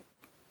treatments, and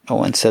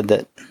Owen said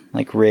that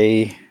like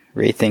Ray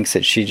thinks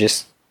that she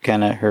just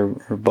kind of her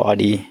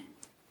body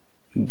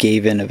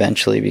gave in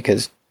eventually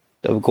because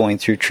of going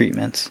through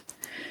treatments,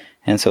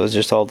 and so it was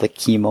just all the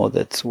chemo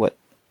that's what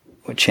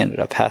she ended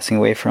up passing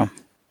away from.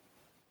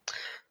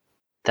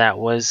 That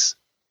was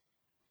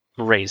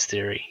Ray's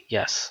theory,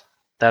 yes.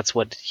 That's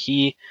what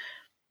he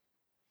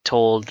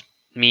told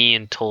me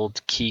and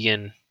told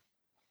Keegan.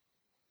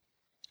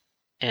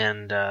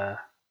 And I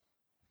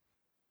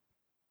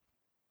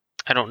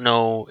don't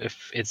know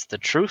if it's the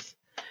truth,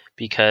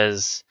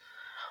 because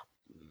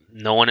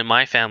no one in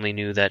my family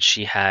knew that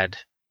she had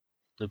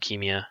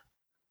leukemia.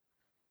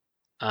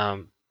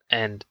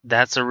 And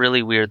that's a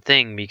really weird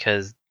thing,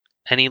 because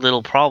any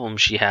little problem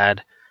she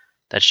had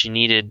that she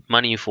needed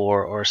money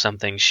for or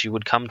something, she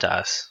would come to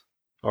us,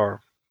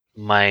 or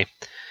my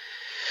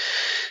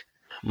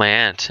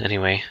aunt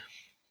anyway.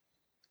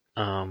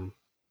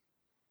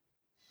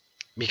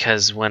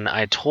 Because when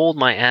I told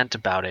my aunt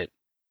about it,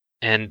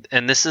 and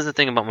this is the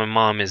thing about my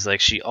mom, is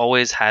like she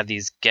always had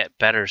these get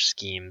better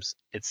schemes,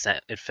 it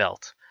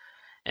felt.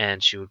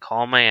 And she would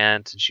call my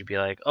aunt and she'd be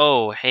like,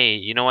 oh, hey,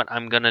 you know what?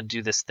 I'm going to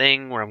do this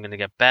thing where I'm going to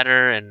get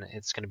better, and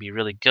it's going to be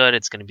really good.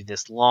 It's going to be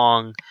this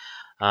long.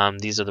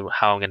 These are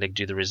how I'm going to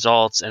do the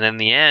results. And in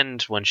the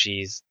end, when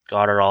she's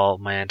got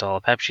my aunt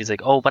all pep, she's like,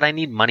 oh, but I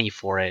need money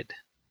for it.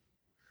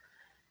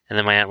 And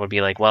then my aunt would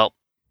be like, well,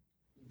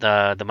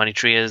 the money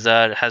tree has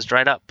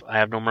dried up. I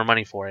have no more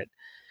money for it.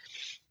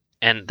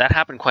 And that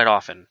happened quite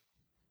often.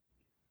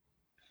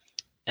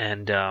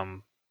 And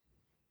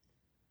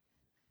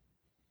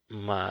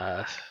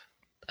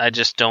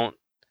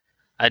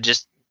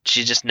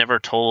she just never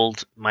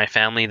told my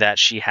family that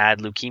she had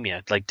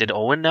leukemia. Like, did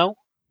Owen know?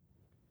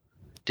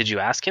 Did you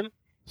ask him?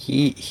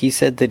 He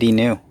said that he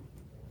knew.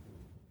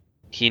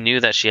 He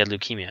knew that she had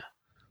leukemia.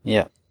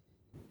 Yeah.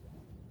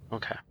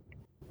 Okay.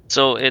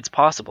 So it's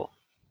possible.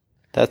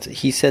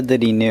 He said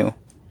that he knew,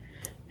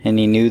 and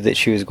he knew that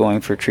she was going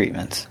for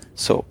treatments.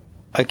 So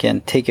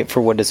again, take it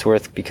for what it's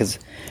worth, because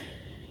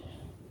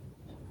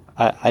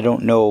I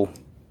don't know.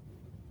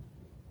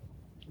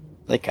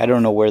 Like, I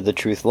don't know where the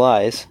truth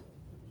lies.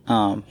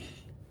 But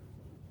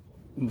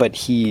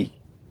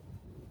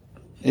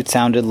it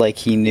sounded like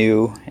he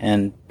knew,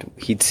 and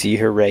he'd see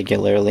her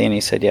regularly, and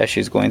he said, yeah,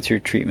 she's going through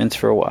treatments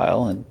for a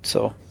while, and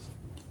so.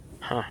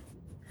 Huh.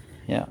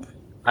 Yeah.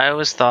 I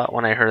always thought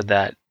when I heard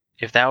that,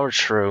 if that were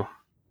true,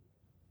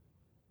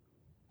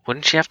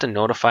 wouldn't she have to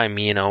notify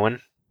me and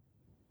Owen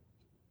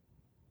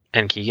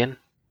and Keegan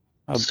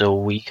so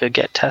we could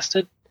get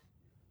tested?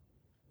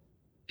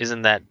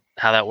 Isn't that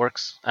how that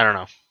works? I don't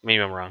know.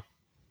 Maybe I'm wrong.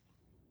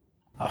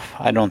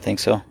 I don't think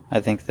so. I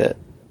think that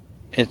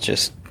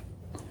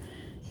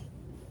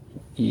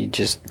you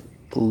just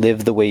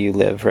live the way you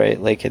live,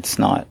 right? Like,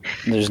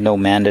 there's no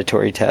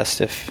mandatory test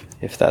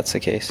if that's the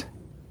case.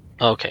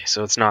 Okay,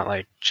 so it's not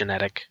like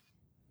genetic.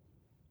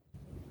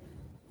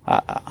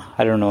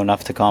 I don't know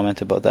enough to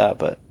comment about that,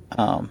 but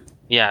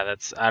yeah,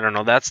 I don't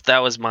know. That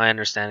was my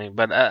understanding,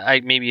 but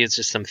maybe it's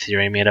just some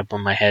theory I made up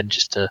in my head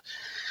just to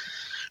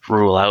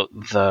rule out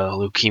the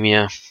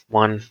leukemia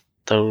one,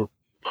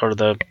 or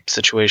the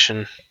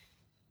situation.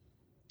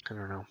 I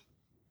don't know.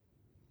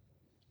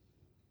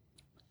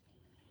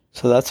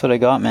 So that's what I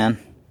got, man.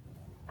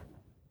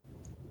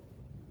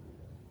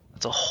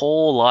 It's a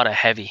whole lot of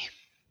heavy.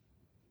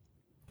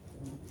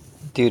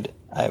 Dude,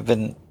 I've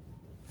been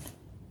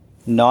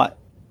not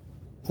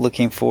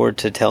looking forward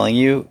to telling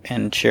you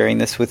and sharing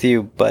this with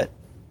you, but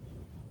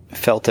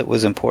felt it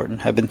was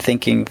important. I've been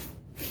thinking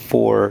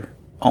for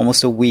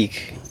almost a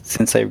week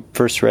since I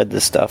first read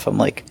this stuff. I'm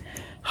like,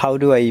 how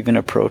do I even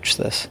approach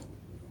this?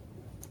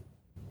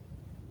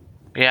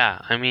 Yeah,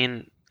 I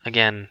mean,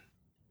 again,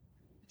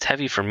 it's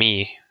heavy for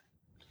me,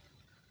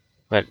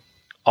 but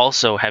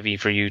also heavy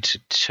for you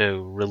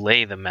to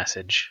relay the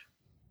message.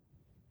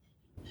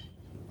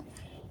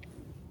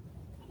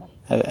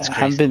 I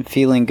haven't been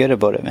feeling good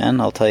about it,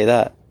 man. I'll tell you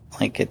that.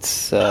 Like,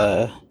 it's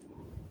been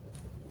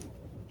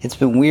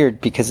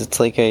weird, because it's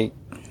like I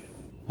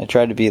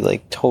try to be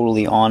like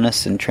totally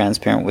honest and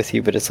transparent with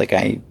you, but it's like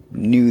I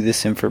knew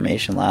this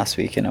information last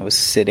week and I was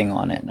sitting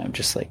on it, and I'm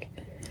just like,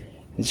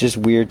 it's just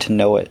weird to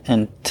know it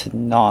and to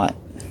not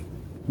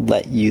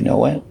let you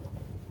know it,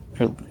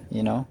 or,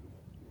 you know?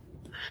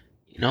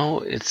 You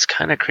know, it's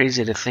kind of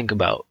crazy to think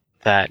about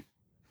that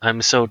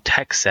I'm so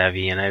tech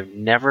savvy, and I've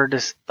never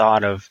just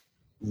thought of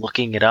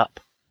looking it up.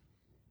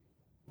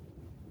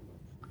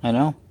 I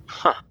know.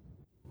 Huh.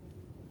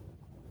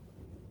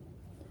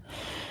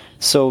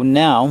 So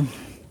now,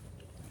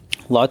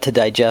 a lot to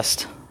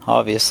digest,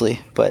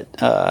 obviously, but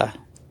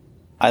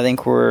I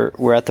think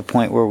we're at the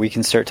point where we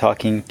can start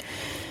talking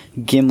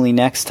Gimli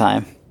next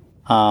time.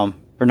 Or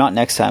not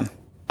next time.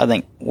 I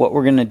think what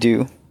we're going to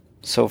do,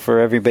 so for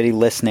everybody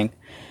listening,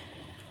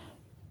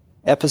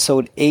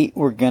 episode 8,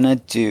 we're going to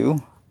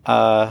do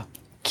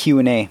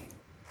Q&A.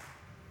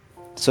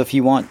 So if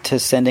you want to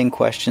send in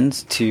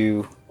questions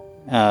to,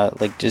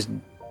 just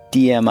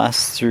DM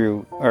us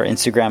through our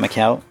Instagram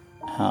account,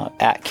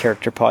 at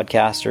Character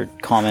Podcast, or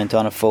comment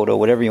on a photo,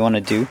 whatever you want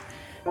to do,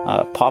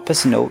 pop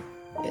us a note.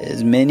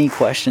 As many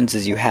questions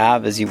as you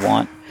have, as you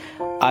want.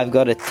 I've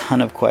got a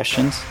ton of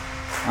questions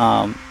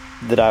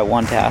that I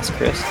want to ask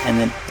Chris, and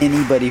then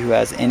anybody who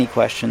has any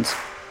questions,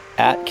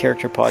 at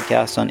Character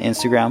Podcast on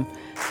Instagram,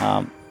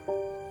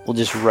 we'll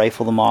just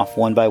rifle them off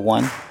one by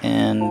one,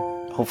 and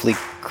hopefully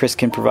Chris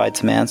can provide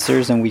some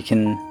answers, and we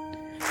can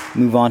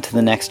move on to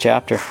the next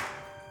chapter.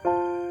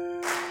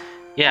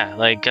 Yeah,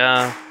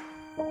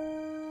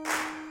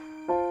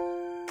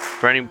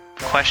 for any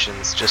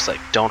questions, just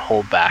don't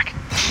hold back.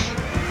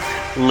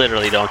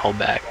 Literally don't hold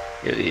back.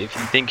 If you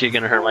think you're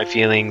going to hurt my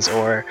feelings,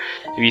 or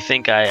if you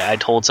think I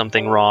told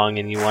something wrong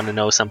and you want to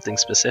know something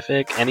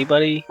specific,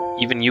 anybody,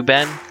 even you,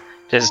 Ben,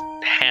 just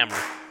hammer.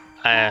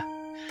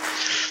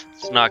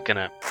 It's not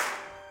gonna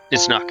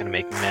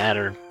make me mad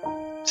or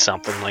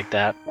something like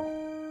that.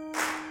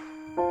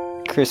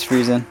 Chris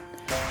Friesen,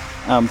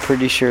 I'm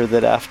pretty sure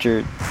that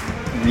after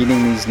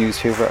reading these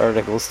newspaper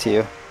articles to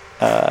you,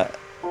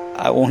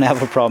 I won't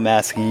have a problem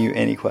asking you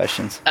any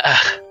questions.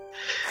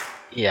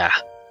 Yeah.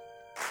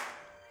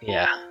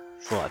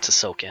 It's a lot to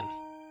soak in.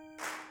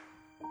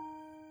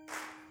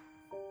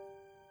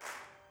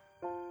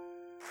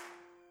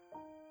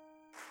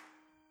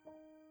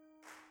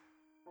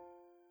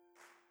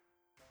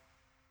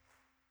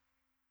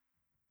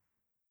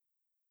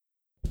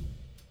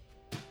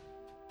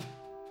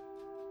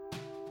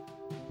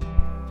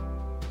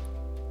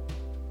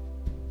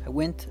 I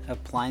went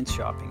appliance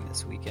shopping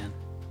this weekend.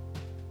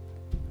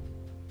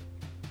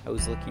 I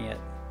was looking at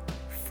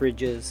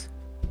fridges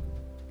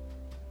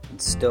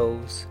and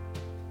stoves,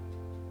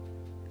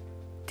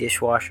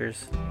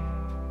 dishwashers,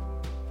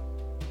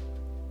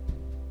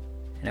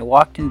 and I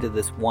walked into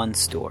this one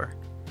store.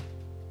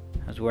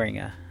 I was wearing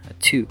a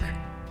toque,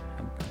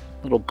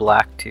 a little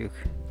black toque.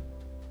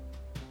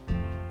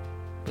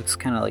 Looks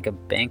kind of like a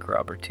bank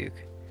robber toque.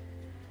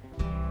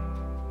 I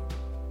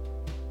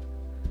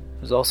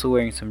was also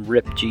wearing some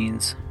ripped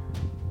jeans,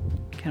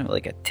 kind of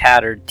like a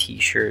tattered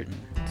t-shirt and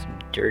some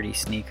dirty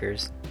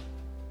sneakers.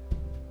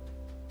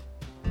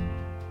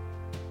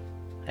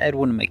 I had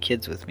one of my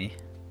kids with me,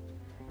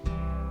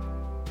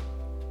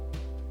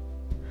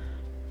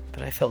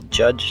 but I felt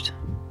judged.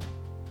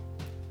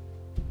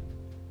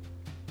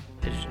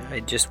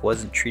 I just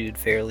wasn't treated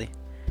fairly.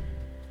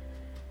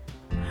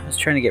 I was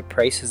trying to get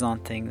prices on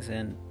things,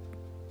 and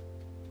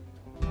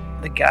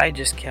the guy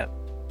just kept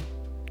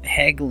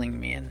haggling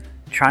me and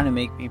trying to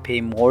make me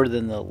pay more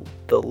than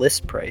the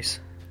list price.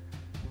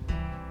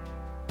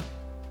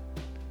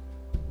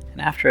 And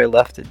after I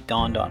left, it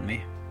dawned on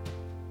me.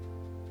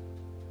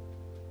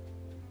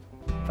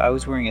 If I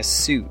was wearing a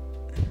suit,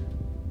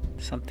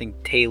 something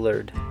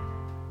tailored,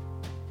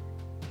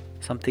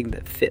 something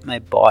that fit my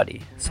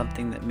body,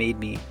 something that made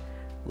me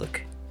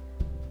look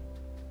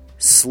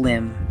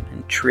slim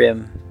and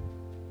trim,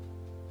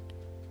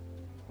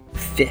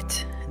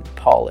 fit and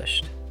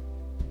polished,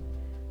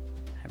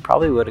 I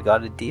probably would have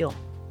got a deal.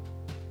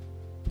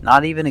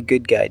 Not even a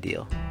good guy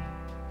deal.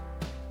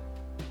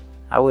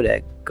 I would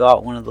have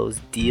got one of those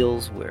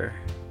deals where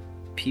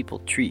people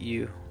treat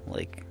you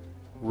like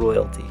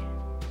royalty.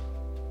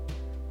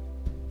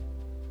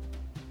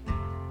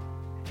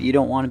 If you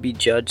don't want to be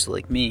judged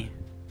like me,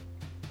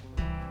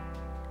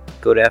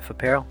 go to F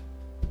Apparel.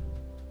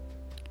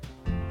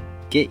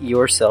 Get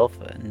yourself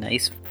a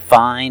nice,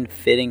 fine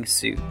fitting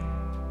suit.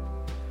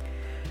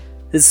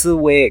 This is the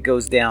way it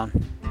goes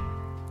down.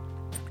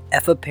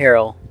 F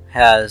Apparel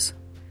has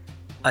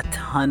a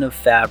ton of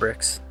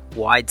fabrics,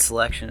 wide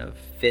selection of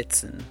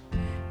fits and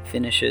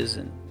finishes,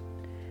 and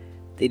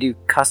they do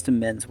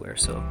custom menswear.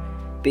 So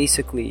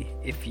basically,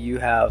 if you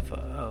have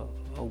a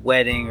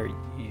wedding, or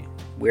you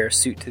wear a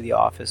suit to the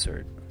office,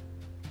 or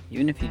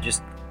even if you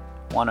just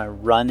want to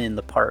run in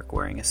the park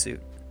wearing a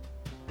suit,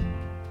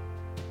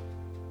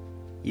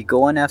 you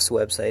go on F's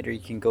website, or you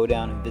can go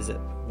down and visit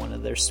one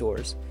of their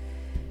stores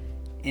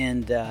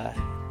and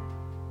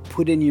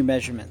put in your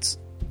measurements.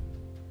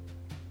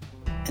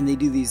 And they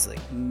do these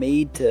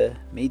made to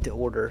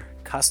order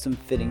custom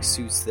fitting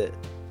suits that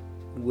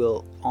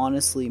will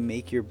honestly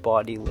make your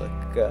body look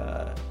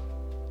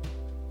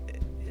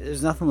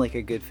there's nothing like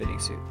a good fitting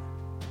suit.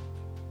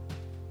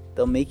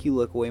 They'll make you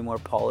look way more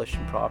polished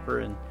and proper.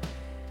 And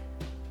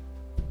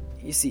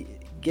you see,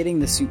 getting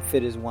the suit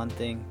fit is one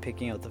thing,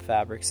 picking out the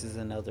fabrics is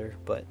another,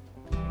 but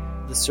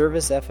the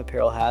service F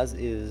Apparel has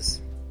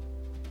is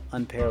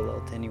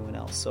unparalleled to anyone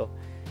else. So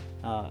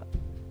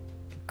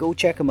go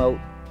check them out,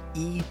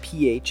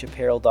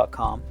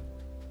 ephapparel.com.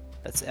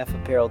 That's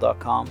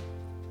fapparel.com.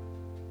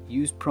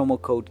 Use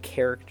promo code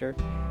CHARACTER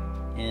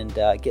and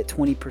get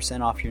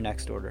 20% off your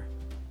next order.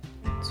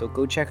 So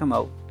go check them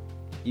out.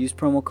 Use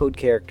promo code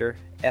CHARACTER,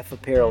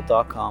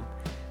 fapparel.com.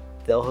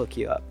 They'll hook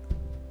you up.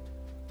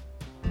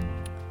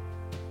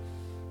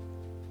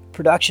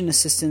 Production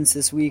assistance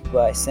this week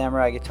by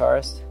Samurai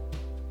Guitarist.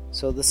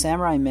 So the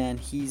Samurai Man,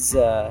 he's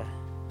a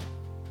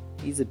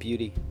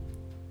beauty.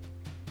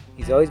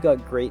 He's always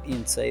got great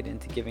insight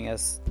into giving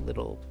us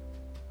little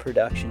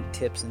production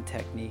tips and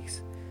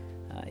techniques.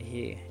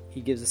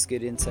 He gives us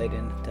good insight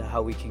into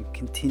how we can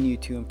continue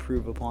to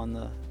improve upon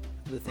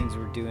the things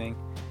we're doing.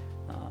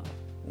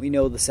 We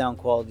know the sound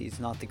quality is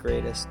not the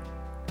greatest.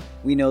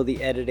 We know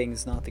the editing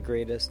is not the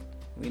greatest.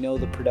 We know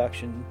the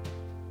production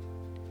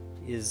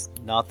is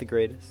not the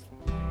greatest.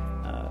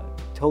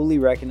 Totally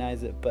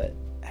recognize it, but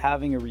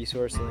having a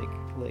resource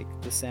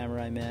like the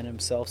Samurai Man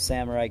himself,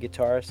 Samurai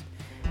Guitarist,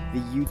 the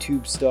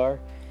YouTube star,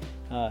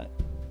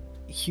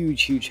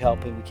 huge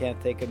help, and we can't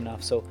thank him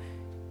enough. So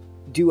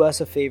do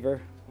us a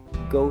favor,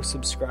 go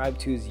subscribe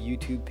to his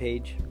YouTube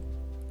page,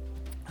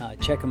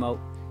 check him out.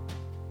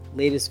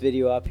 Latest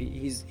video up,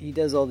 he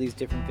does all these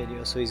different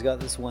videos, so he's got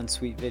this one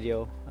sweet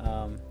video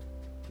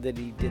that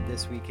he did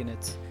this week, and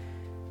it's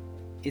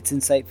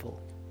insightful.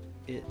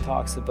 It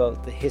talks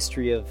about the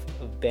history of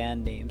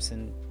band names,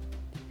 and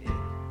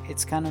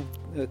it's kind of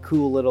a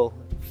cool little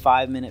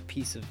 5-minute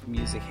piece of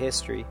music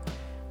history.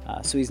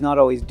 So he's not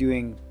always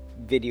doing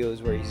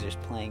videos where he's just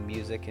playing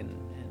music and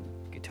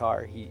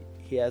guitar.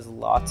 He has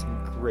lots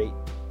of great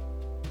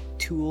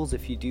tools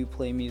if you do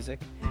play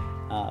music,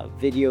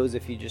 videos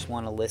if you just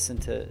want to listen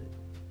to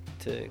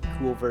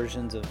cool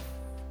versions of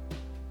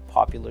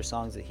popular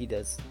songs that he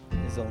does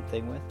his own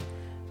thing with,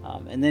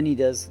 and then he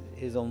does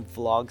his own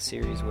vlog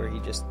series where he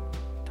just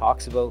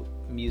talks about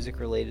music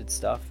related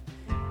stuff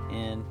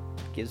and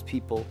gives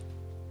people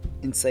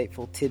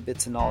insightful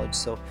tidbits of knowledge.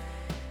 So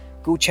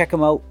go check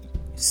him out,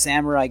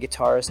 Samurai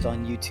Guitarist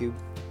on YouTube.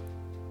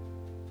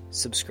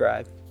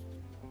 Subscribe,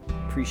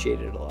 appreciate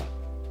it a lot.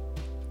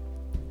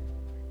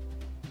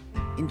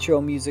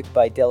 Intro music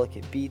by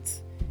Delicate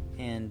Beats,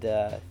 and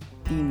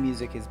theme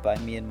music is by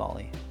Me and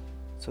Molly.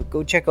 So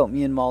go check out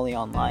Me and Molly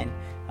online.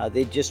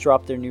 They just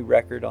dropped their new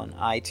record on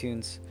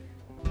iTunes.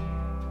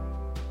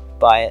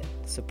 Buy it,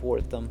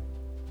 support them.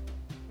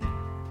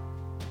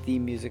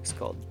 Theme music's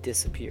called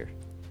Disappear.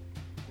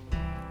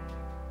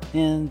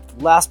 And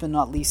last but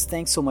not least,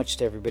 thanks so much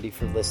to everybody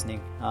for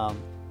listening.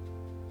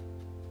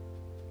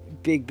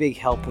 Big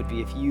help would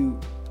be if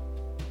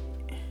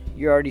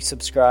you're already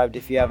subscribed.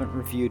 If you haven't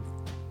reviewed,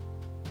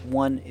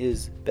 1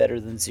 is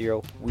better than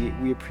 0.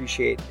 We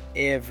appreciate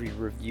every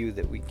review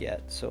that we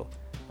get. So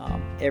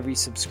every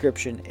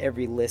subscription,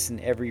 every listen,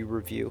 every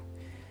review.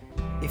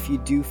 If you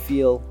do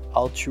feel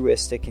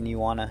altruistic and you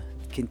want to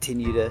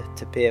continue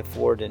to pay it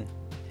forward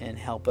and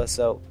help us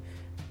out,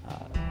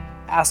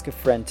 ask a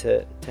friend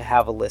to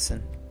have a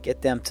listen.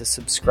 Get them to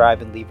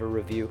subscribe and leave a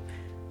review.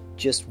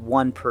 Just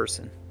one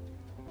person.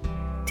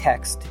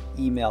 Text,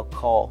 email,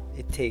 call.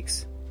 It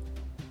takes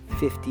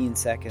 15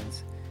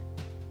 seconds.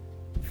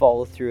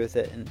 Follow through with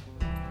it and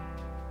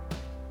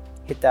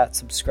hit that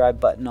subscribe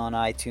button on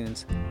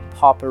iTunes.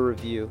 Pop a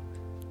review.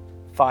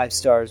 5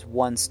 stars,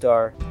 1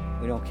 star.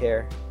 We don't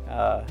care.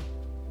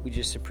 We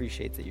just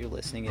appreciate that you're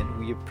listening, and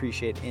we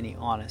appreciate any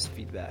honest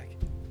feedback.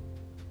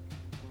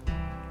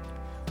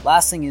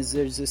 Last thing is,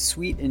 there's a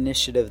sweet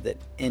initiative that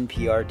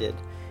NPR did.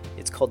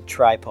 It's called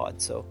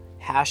Tripod. So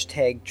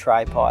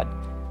 #Tripod.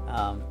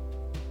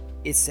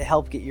 It's to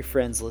help get your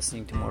friends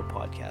listening to more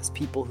podcasts.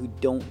 People who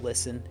don't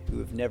listen, who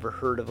have never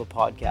heard of a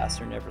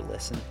podcast or never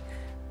listened.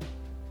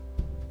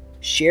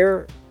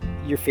 Share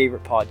your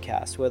favorite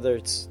podcast, whether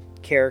it's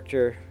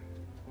Character.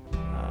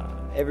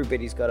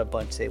 Everybody's got a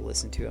bunch they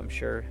listen to, I'm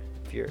sure,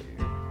 if you're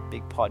a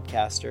big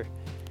podcaster,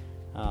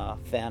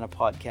 fan of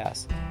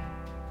podcasts.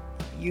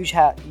 Use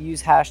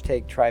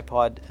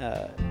 #Tripod.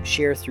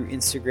 Share through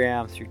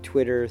Instagram, through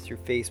Twitter, through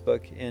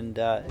Facebook, and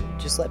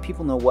just let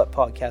people know what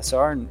podcasts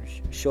are and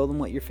show them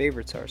what your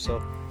favorites are. So,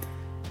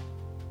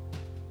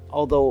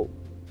 although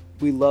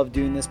we love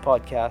doing this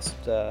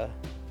podcast,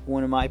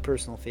 one of my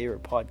personal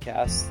favorite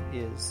podcasts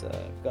is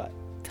I've got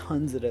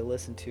tons that I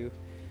listen to.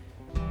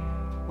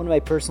 One of my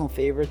personal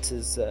favorites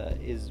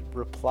is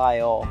Reply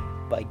All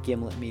by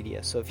Gimlet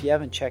Media. So if you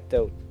haven't checked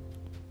out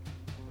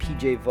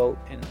PJ Vogt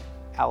and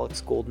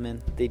Alex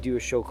Goldman, they do a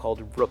show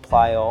called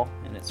Reply All,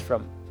 and it's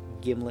from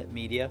Gimlet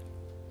Media.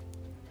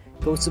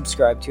 Go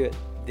subscribe to it.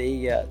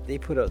 They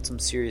put out some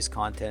serious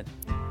content,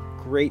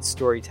 great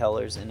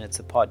storytellers, and it's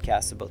a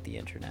podcast about the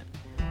internet.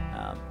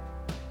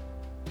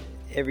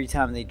 Every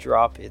time they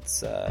drop,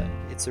 it's a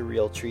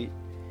real treat.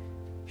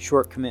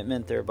 Short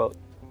commitment. They're about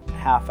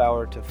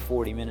half-hour to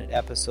 40-minute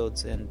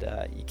episodes, and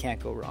you can't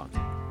go wrong.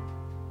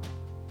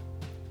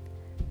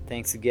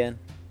 Thanks again.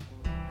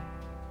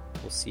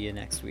 We'll see you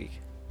next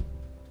week.